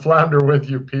out to flounder with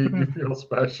you, Pete. You feel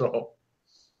special.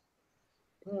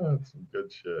 Oh, that's some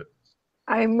good shit.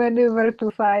 I maneuver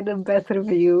to find a better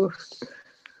view.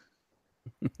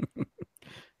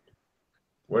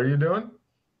 What are you doing,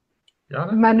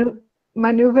 Yana?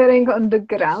 Maneuvering on the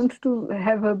ground to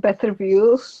have a better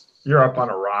view. You're up on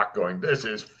a rock going, this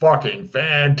is fucking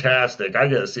fantastic. I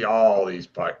get to see all these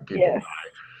people Yes.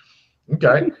 die.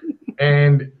 Okay.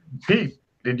 And Pete,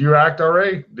 did you act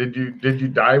already? Did you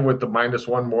die with the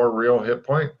 -1 more real hit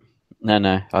point?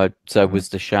 No. So was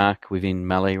the shark within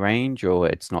melee range, or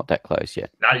it's not that close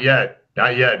yet? Not yet.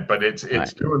 But it's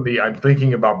Right. doing the I'm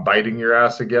thinking about biting your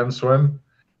ass again swim.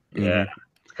 Yeah.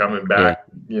 It's coming back.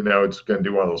 Yeah. You know, it's gonna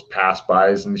do one of those pass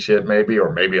bys and shit, maybe,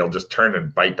 or maybe it'll just turn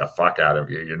and bite the fuck out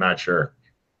of you. You're not sure.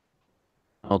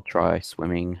 I'll try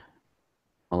swimming.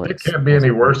 It can't be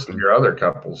any worse than your other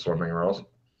couple swimming rolls.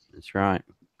 That's right.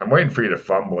 I'm waiting for you to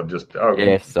fumble and just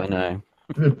Yes, I know.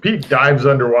 Pete dives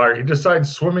underwater. He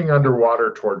decides swimming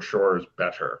underwater toward shore is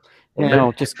better. Or Yeah,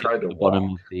 I'll just try get to the bottom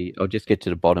of the. I'll just get to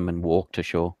the bottom and walk to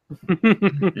shore.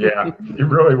 Yeah, you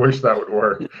really wish that would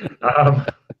work.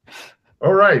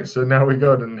 All right, so now we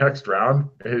go to the next round.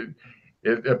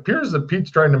 It appears that Pete's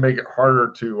trying to make it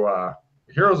harder to.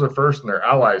 Heroes are first and their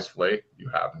allies flee. You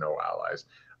have no allies.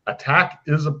 Attack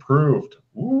is approved.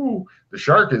 Ooh, the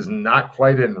shark is not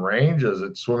quite in range as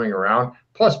it's swimming around.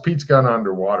 Plus, Pete's gone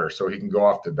underwater, so he can go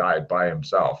off to die by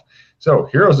himself. So,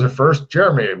 heroes are first.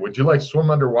 Jeremy, would you like to swim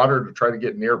underwater to try to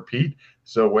get near Pete?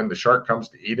 So when the shark comes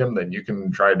to eat him, then you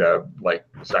can try to, like,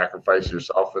 sacrifice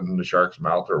yourself in the shark's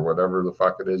mouth or whatever the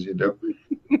fuck it is you do.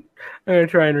 I'm going to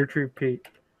try and retrieve Pete.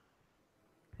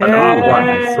 Another one.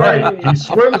 Right. He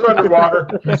swims underwater,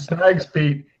 he snags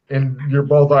Pete, and you're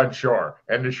both on shore.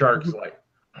 And the shark's like,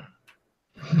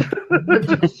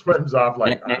 it just swims off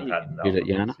like, I've had enough of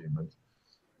Yana. humans.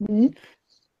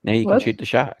 Now you can shoot the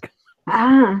shark.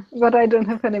 But I don't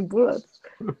have any bullets.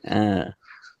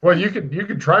 Well, you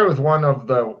could try with one of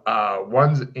the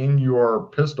ones in your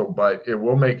pistol, but it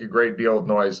will make a great deal of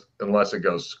noise unless it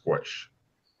goes squish.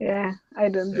 Yeah, I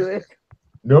don't do it.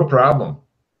 No problem.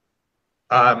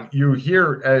 You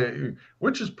hear,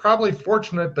 which is probably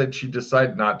fortunate that she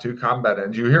decided not to, combat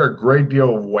ends. You hear a great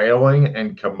deal of wailing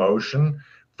and commotion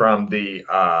from the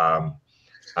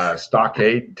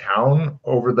stockade town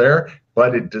over there,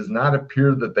 but it does not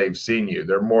appear that they've seen you.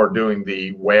 They're more doing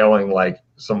the wailing like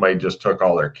somebody just took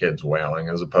all their kids wailing,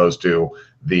 as opposed to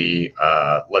the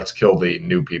let's kill the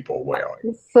new people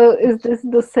wailing. So is this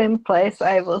the same place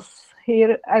I was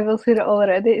here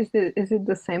already? Is it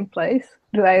the same place?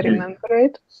 Do I remember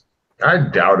it? I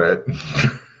doubt it.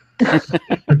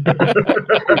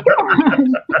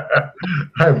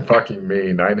 I'm fucking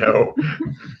mean, I know.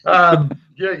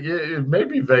 Yeah, it may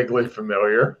be vaguely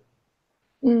familiar.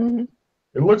 Mm.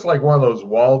 It looks like one of those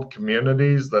walled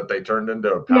communities that they turned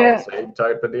into a palisade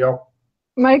type of deal.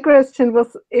 My question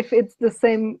was if it's the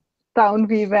same town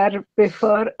we were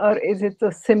before, or is it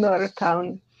a similar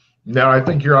town? No, I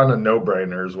think you're on a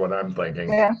no-brainer is what I'm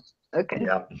thinking. Yeah, okay.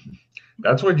 Yeah.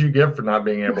 That's what you get for not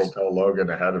being able to tell Logan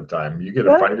ahead of time. You get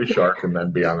to fight a shark and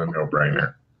then be on a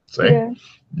no-brainer. See? Yeah.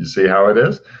 You see how it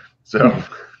is? So,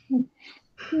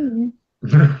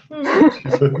 Well,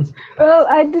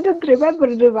 I didn't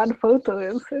remember the one photo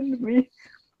you sent me.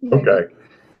 Okay.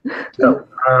 So,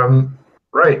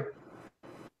 right.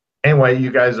 Anyway,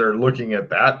 you guys are looking at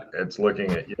that. It's looking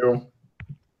at you.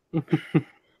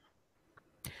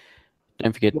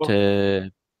 Don't forget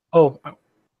to go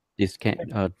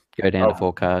down to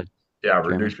 4 cards. Yeah,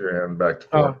 Jeremy. reduce your hand back to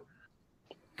 4.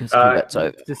 Because combat's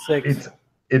over. To 6.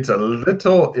 It's a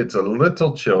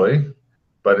little chilly,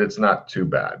 but it's not too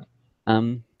bad.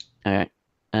 Okay.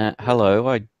 Hello.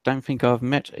 I don't think I've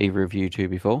met either of you two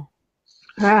before.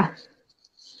 Ah.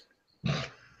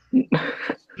 That's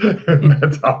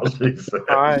all she said.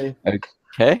 Hi.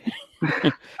 Okay.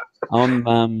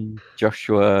 I'm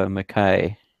Joshua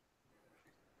McKay.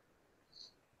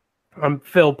 I'm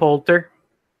Phil Poulter,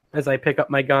 as I pick up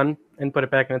my gun and put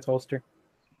it back in its holster.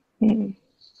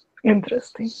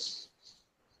 Interesting.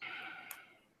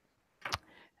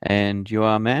 And you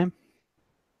are, ma'am?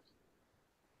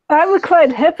 I'm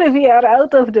quite happy we are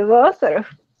out of the water.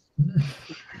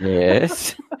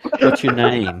 Yes. What's your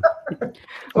name?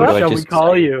 What shall we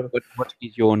call you? What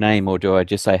is your name, or do I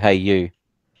just say, hey, you?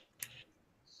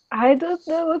 I don't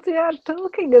know what we are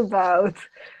talking about.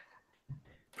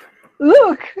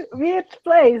 Look, weird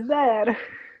place there.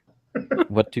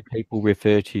 What do people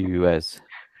refer to you as?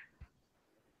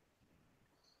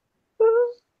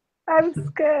 I'm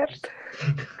scared.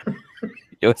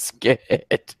 You're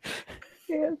scared.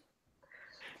 Yes.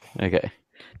 Okay.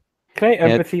 Can I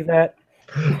empathy that?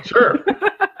 Sure.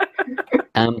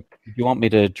 Do you want me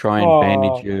to try and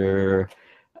bandage your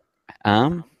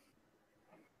arm?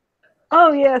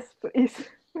 Oh yes, please,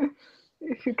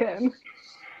 if you can.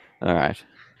 All right.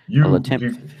 I'll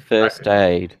attempt first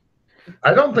aid.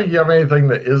 I don't think you have anything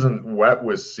that isn't wet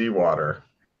with seawater.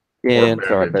 Yeah, it's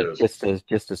all right, but just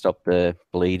to stop the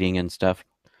bleeding and stuff.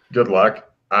 Good luck.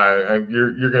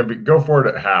 You're gonna go for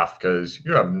it at half because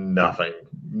you have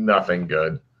nothing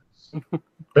good.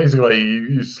 Basically,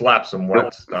 you slap some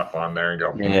wet stuff on there and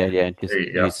go. Yeah. Just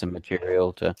use some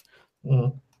material to.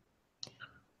 Mm-hmm.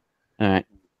 All right.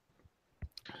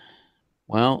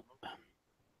 Well,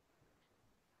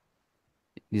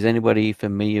 is anybody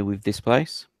familiar with this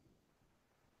place?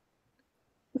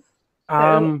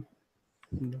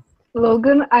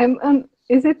 Logan,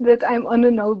 is it that I'm on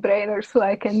a no-brainer so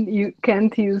I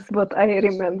can't use what I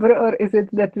remember, or is it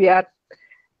that we are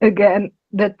again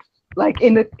that like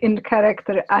in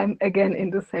character I'm again in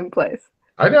the same place?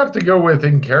 I'd have to go with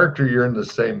in character you're in the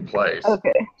same place.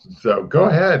 Okay. So go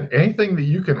ahead. Anything that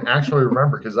you can actually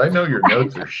remember, because I know your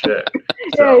notes are shit.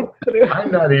 So Yeah, it's true.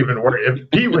 I'm not even worried. If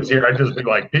Pete was here, I'd just be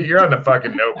like, Pete, you're on the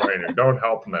fucking no-brainer. Don't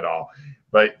help him at all.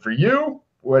 But for you,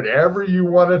 whatever you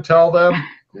want to tell them,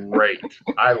 great.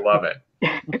 I love it.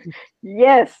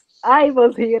 Yes, I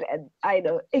was here and I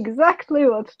know exactly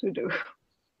what to do.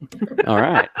 All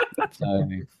right. So,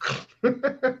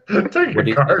 take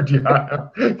a card, yeah.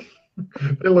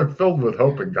 They look filled with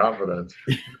hope and confidence.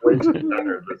 Way too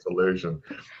better the solution.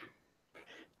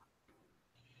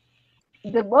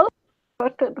 The most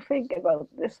important thing about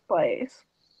this place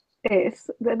is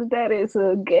that there is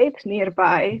a gate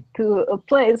nearby to a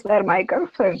place where my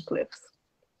girlfriend lives.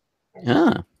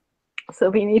 Ah. So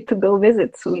we need to go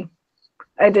visit soon.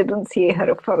 I didn't see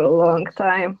her for a long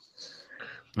time.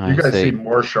 You guys see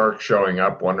more sharks showing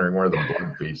up, wondering where the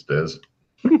blood feast is.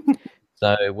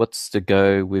 So what's to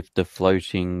go with the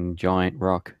floating giant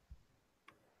rock?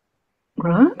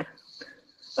 What?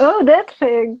 Oh, that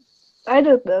thing. I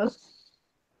don't know.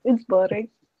 It's boring.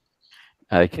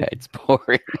 Okay, it's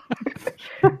boring.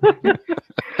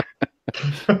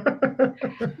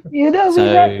 You know,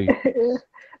 So,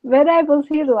 when I was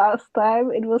here last time,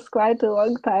 it was quite a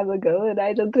long time ago, and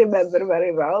I don't remember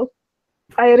very well.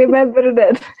 I remember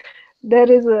that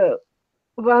there is a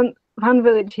one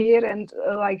village here and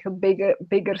like a bigger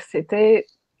city,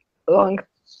 long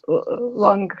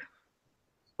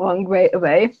way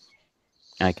away.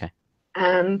 okay.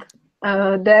 And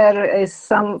there is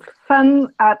some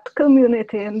fun art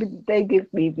community, and they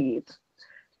give me weed.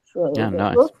 So Yeah, that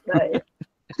nice. was nice.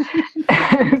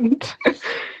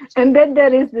 and then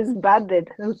there is this bandit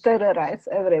who terrorizes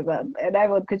everyone, and I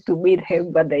wanted to meet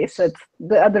him, but they said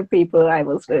the other people I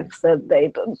was with said they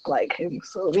don't like him,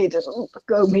 so we didn't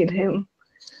go meet him.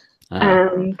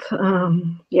 And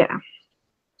yeah.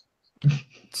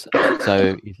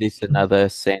 So is this another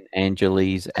San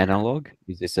Angeles analog?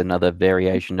 Is this another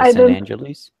variation of San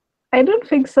Angeles? I don't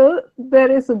think so.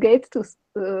 There is a gate to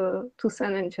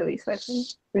San Angeles, I think.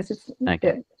 This is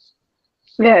okay.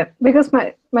 Yeah, because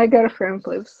my girlfriend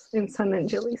lives in San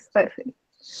Angeles, I think.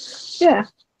 Yeah.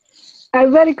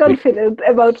 I'm very confident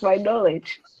about my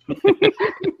knowledge.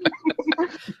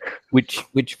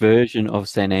 Which version of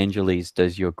San Angeles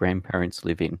does your grandparents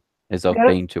live in? As I've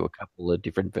been to a couple of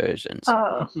different versions.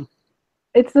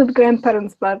 It's not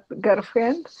grandparents, but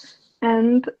girlfriend,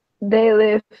 and they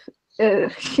live.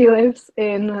 She lives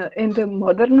in the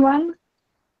modern one.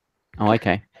 Oh,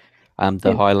 okay.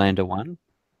 The Highlander one?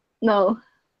 No,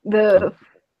 the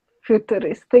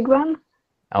futuristic one.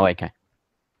 Oh, okay.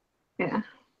 Yeah.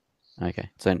 Okay.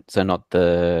 So not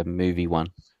the movie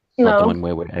one. No. Not the one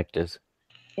where we're actors.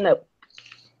 No.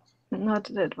 Not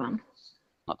that one.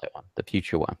 Not that one. The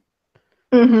future one.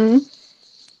 Mm-hmm.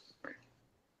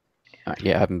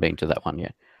 Yeah, I haven't been to that one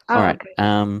yet. Oh, all right. Okay.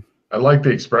 I like the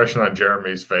expression on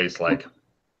Jeremy's face, like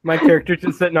my character's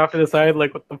just sitting off to the side,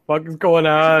 like, what the fuck is going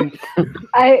on?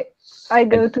 I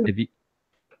go to.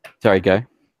 Sorry, go.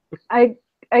 I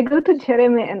go to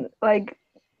Jeremy and like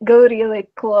go really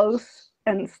close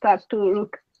and start to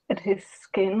look at his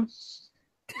skin.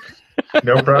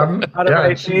 No problem. Out of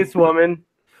my face, woman.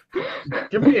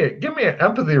 Give me an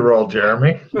empathy roll,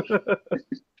 Jeremy.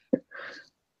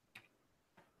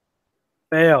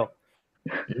 Fail.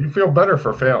 You feel better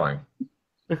for failing.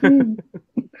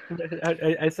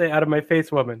 I say out of my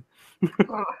face, woman.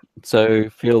 So,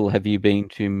 Phil, have you been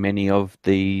to many of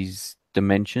these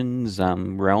dimensions,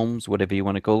 realms, whatever you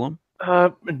want to call them?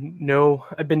 No.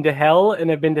 I've been to hell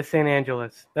and I've been to San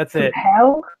Angeles. That's it.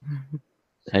 Hell?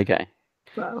 Okay.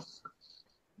 Wow.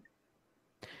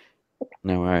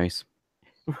 No worries.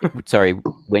 Sorry,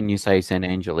 when you say San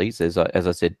Angeles, as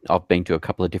I said, I've been to a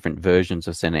couple of different versions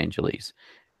of San Angeles.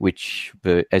 Which,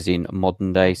 as in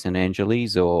modern day San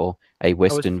Angeles, or a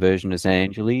Western version of San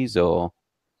Angeles, or?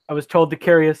 I was told to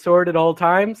carry a sword at all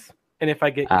times, and if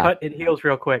I get cut, it heals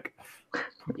real quick.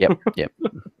 Yep.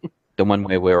 The one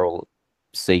where we're all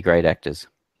C-grade actors.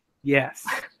 Yes.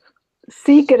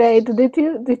 C-grade? Did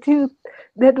you?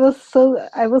 That was so.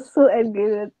 I was so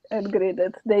angry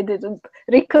that they didn't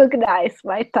recognize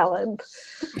my talent.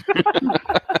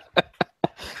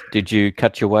 Did you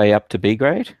cut your way up to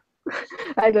B-grade?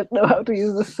 I don't know how to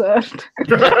use the sword.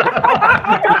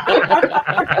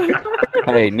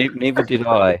 Hey, neither did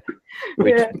I.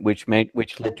 Which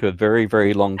led to a very,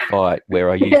 very long fight where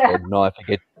I used a knife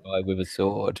against the guy with a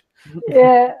sword.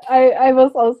 Yeah, I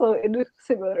was also in a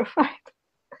similar fight.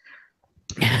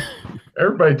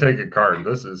 Everybody take a card.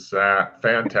 This is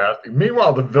fantastic.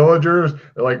 Meanwhile, the villagers,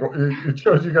 like, it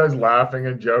shows you guys laughing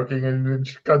and joking, and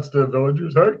it cuts to the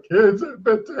villagers. Our kids have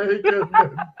been taken.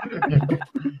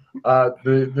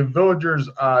 The villagers,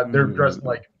 they're dressed in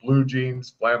like blue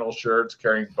jeans, flannel shirts,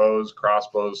 carrying bows,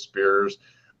 crossbows, spears.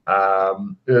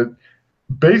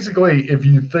 Basically, if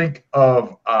you think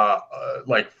of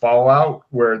like Fallout,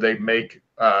 where they make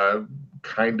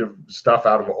kind of stuff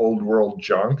out of old world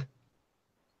junk,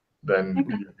 then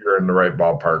you're in the right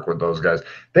ballpark with those guys.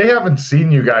 They haven't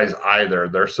seen you guys either.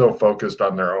 They're so focused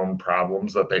on their own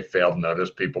problems that they fail to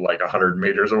notice people like 100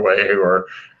 meters away who are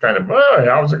kind of, hey,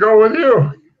 how's it going with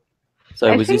you?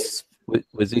 So was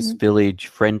this village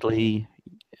friendly?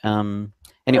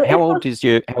 Anyway, how old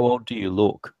do you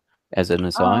look, as an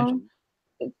aside?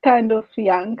 Kind of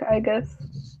young, I guess.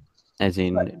 As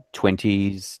in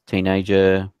 20s,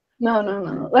 teenager?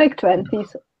 No. Like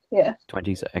 20s. Yeah.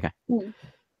 20s, okay.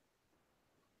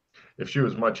 If she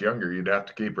was much younger, you'd have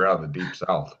to keep her out of the deep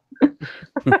south.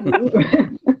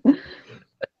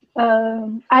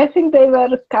 I think they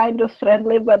were kind of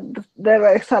friendly, but there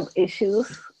were some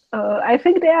issues. I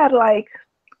think they are like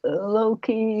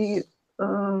low-key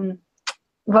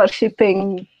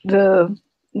worshipping the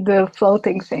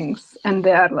floating things, and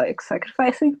they are like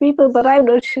sacrificing people, but I'm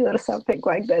not sure something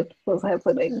like that was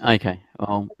happening. Okay,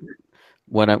 well,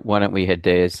 why don't we head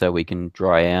there so we can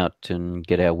dry out and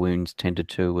get our wounds tended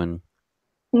to, and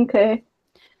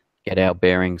get our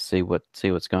bearings, see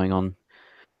what's going on,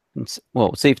 and,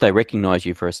 see if they recognize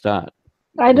you for a start.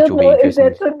 I don't know if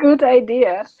that's a good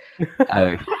idea.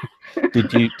 Oh,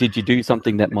 did you do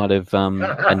something that might have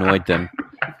annoyed them,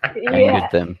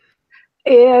 angered them?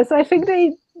 Yes, I think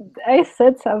I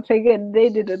said something and they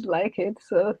didn't like it.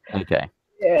 So okay.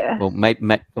 Yeah. Well,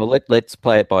 let's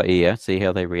play it by ear. See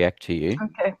how they react to you.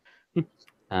 Okay.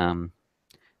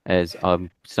 As I'm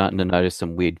starting to notice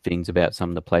some weird things about some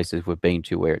of the places we've been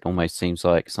to, where it almost seems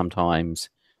like sometimes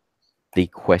the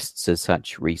quests as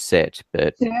such reset,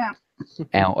 but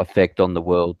our effect on the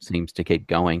world seems to keep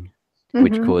going,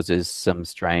 which causes some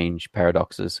strange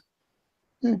paradoxes.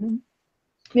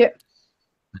 Yeah.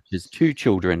 Such as 2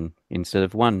 children instead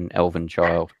of 1 elven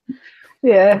child.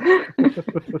 Yeah.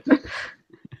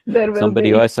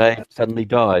 Somebody I say suddenly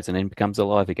dies and then becomes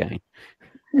alive again.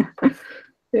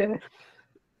 Yeah.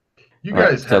 You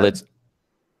guys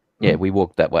we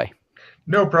walked that way.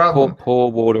 No problem.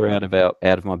 Pour water out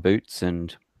of my boots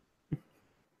and.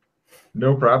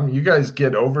 No problem. You guys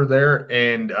get over there,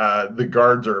 and the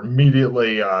guards are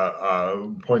immediately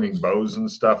pointing bows and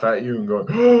stuff at you and going,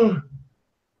 "Oh,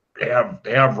 they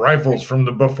have rifles from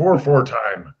the before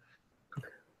time."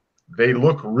 They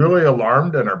look really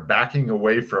alarmed and are backing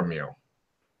away from you.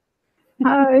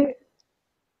 Hi.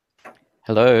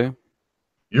 Hello.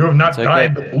 You have not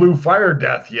died the blue fire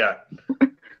death yet.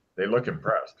 They look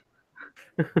impressed.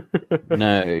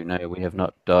 No, we have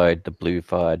not died the blue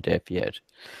fire death yet.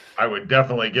 I would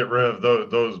definitely get rid of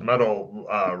those metal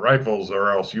rifles,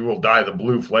 or else you will die the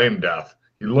blue flame death.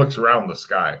 He looks around the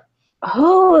sky.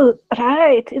 Oh,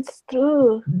 right, it's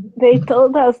true. They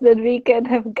told us that we can't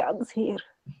have guns here.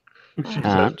 She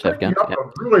says, bringing up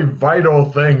a really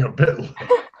vital thing a bit.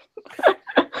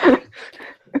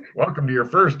 Welcome to your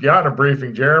first Yana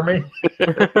briefing, Jeremy.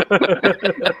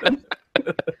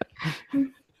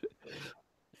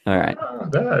 All right. Oh,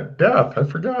 that death, I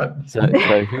forgot. So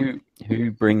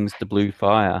who brings the blue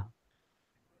fire?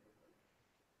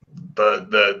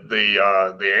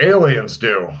 The aliens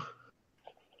do.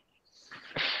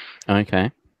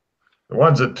 Okay. The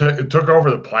ones that took over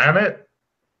the planet.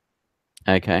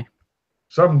 Okay.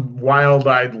 Some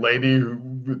wild-eyed lady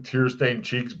with tear-stained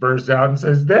cheeks bursts out and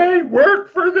says, "They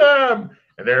work for them!"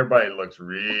 And everybody looks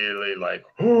really like,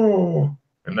 "Oh!"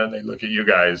 And then they look at you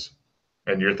guys,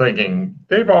 and you're thinking,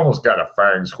 they've almost got a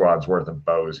firing squad's worth of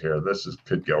bows here. This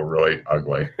could go really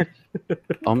ugly.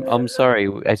 I'm sorry.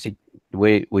 Actually,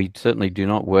 we certainly do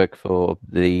not work for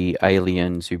the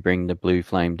aliens who bring the blue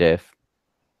flame death.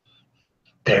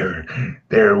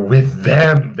 They're with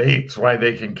them. That's why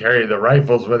they can carry the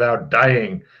rifles without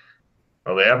dying.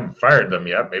 Well, they haven't fired them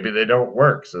yet. Maybe they don't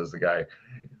work, says the guy.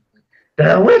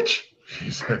 They're a witch, she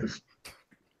says.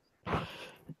 Do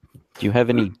you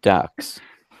have any ducks?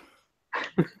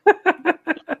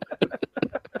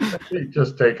 They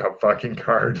just take a fucking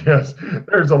card. Yes.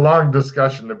 There's a long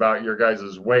discussion about your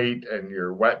guys' weight and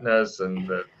your wetness and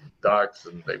the ducks,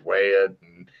 and they weigh it,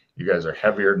 and you guys are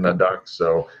heavier than the ducks,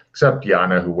 so except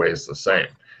Yana, who weighs the same.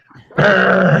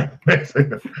 Anyway,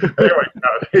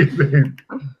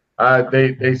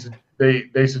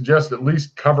 they suggest at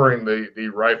least covering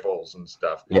the rifles and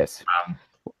stuff. Yes.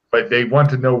 But they want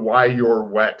to know why you're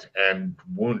wet and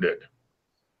wounded.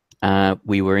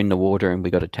 We were in the water and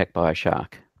we got attacked by a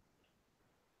shark.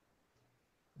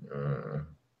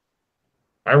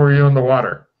 Why were you in the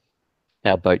water?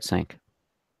 Our boat sank.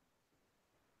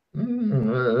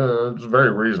 It's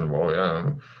very reasonable,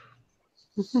 yeah.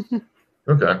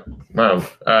 Okay. Well,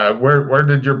 where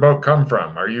did your boat come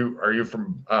from? Are you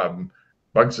from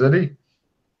Bug City?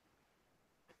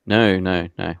 No.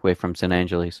 We're from San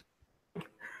Angeles.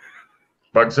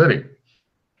 Bug City.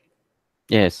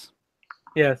 Yes.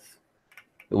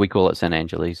 We call it San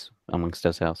Angeles amongst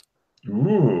ourselves.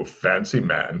 Ooh, fancy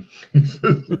man.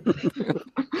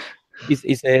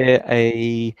 Is there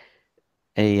a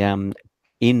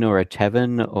inn or a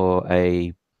tavern or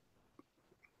a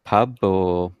pub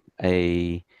or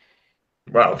a...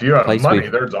 Well, if you have money,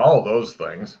 there's all those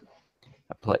things.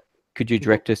 Could you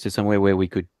direct us to somewhere where we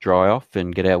could dry off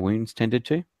and get our wounds tended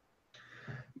to?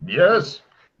 Yes.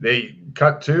 They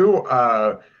cut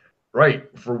to,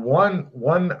 right, for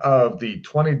one of the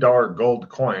 $20 gold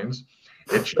coins,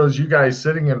 it shows you guys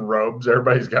sitting in robes.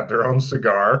 Everybody's got their own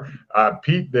cigar.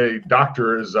 Pete, the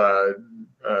doctor, is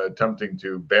attempting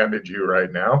to bandage you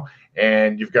right now.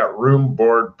 And you've got room,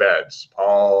 board, beds,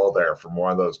 all there from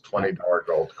one of those $20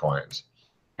 gold coins.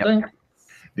 Yep.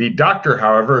 The doctor,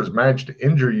 however, has managed to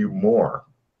injure you more.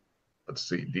 Let's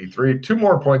see, D3, 2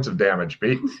 more points of damage,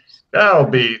 Pete.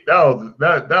 That'll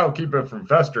keep it from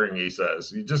festering, he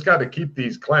says. You just got to keep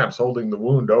these clamps holding the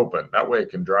wound open. That way it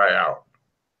can dry out.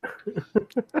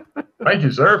 Thank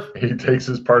you, sir. He takes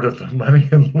his part of the money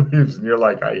and leaves, and you're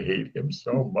like, I hate him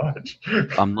so much.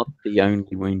 I'm not the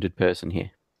only wounded person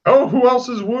here. Oh, who else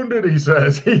is wounded? He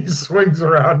says. He swings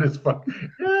around his phone.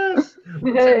 Yes.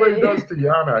 Let's see what he does to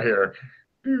Yana here.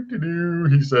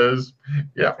 He says.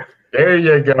 Yeah. There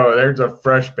you go. There's a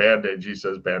fresh bandage. He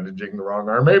says, bandaging the wrong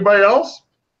arm. Anybody else?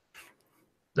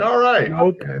 All right.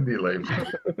 Nope. And he leaves.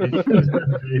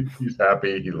 He's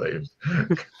happy. He leaves.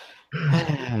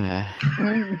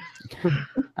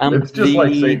 It's just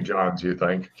like St. John's, you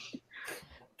think?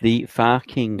 The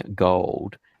Farking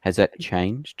Gold, has that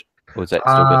changed? Or has that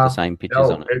still got the same pictures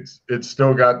on it? It's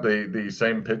still got the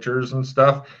same pictures and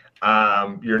stuff.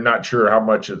 You're not sure how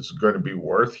much it's going to be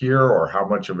worth here or how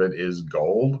much of it is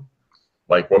gold,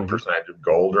 like what percentage of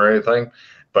gold or anything,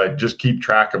 but just keep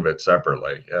track of it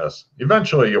separately. Yes.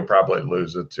 Eventually you'll probably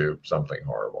lose it to something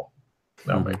horrible.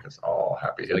 That'll make us all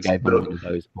happy. So I gave one of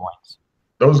those points.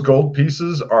 Those gold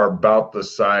pieces are about the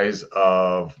size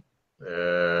of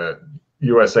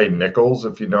USA nickels,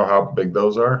 if you know how big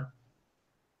those are.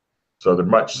 So they're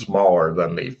much smaller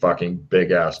than the fucking big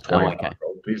ass 20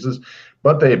 gold pieces,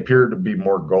 but they appear to be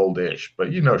more goldish.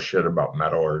 But you know shit about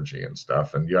metallurgy and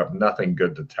stuff, and you have nothing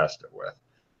good to test it with.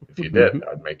 If you did,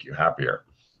 that'd make you happier.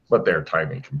 But they're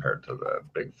tiny compared to the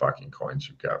big fucking coins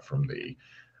you got from the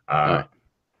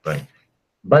thing.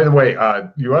 By the way,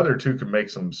 you other two can make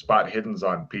some spot hiddens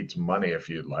on Pete's money if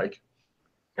you'd like.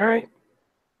 All right.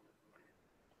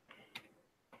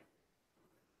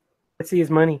 Let's see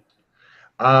his money.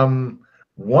 One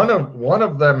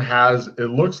of them has,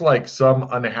 it looks like some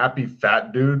unhappy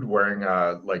fat dude wearing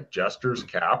a like jester's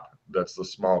cap. That's the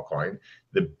small coin.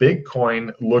 The big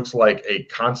coin looks like a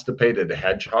constipated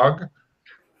hedgehog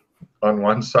on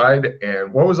one side.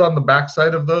 And what was on the back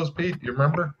side of those, Pete? Do you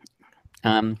remember?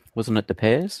 Wasn't it the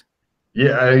pears?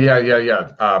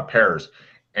 Yeah. Pears.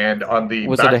 And on the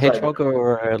was it a hedgehog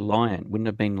or a lion? Wouldn't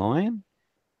it have been lion?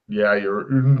 Yeah, you're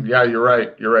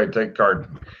right. You're right. Take a card.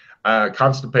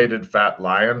 Constipated fat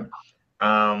lion.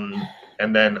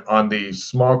 And then on the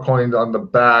small coin on the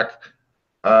back,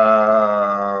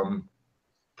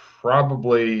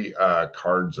 probably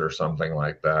cards or something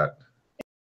like that.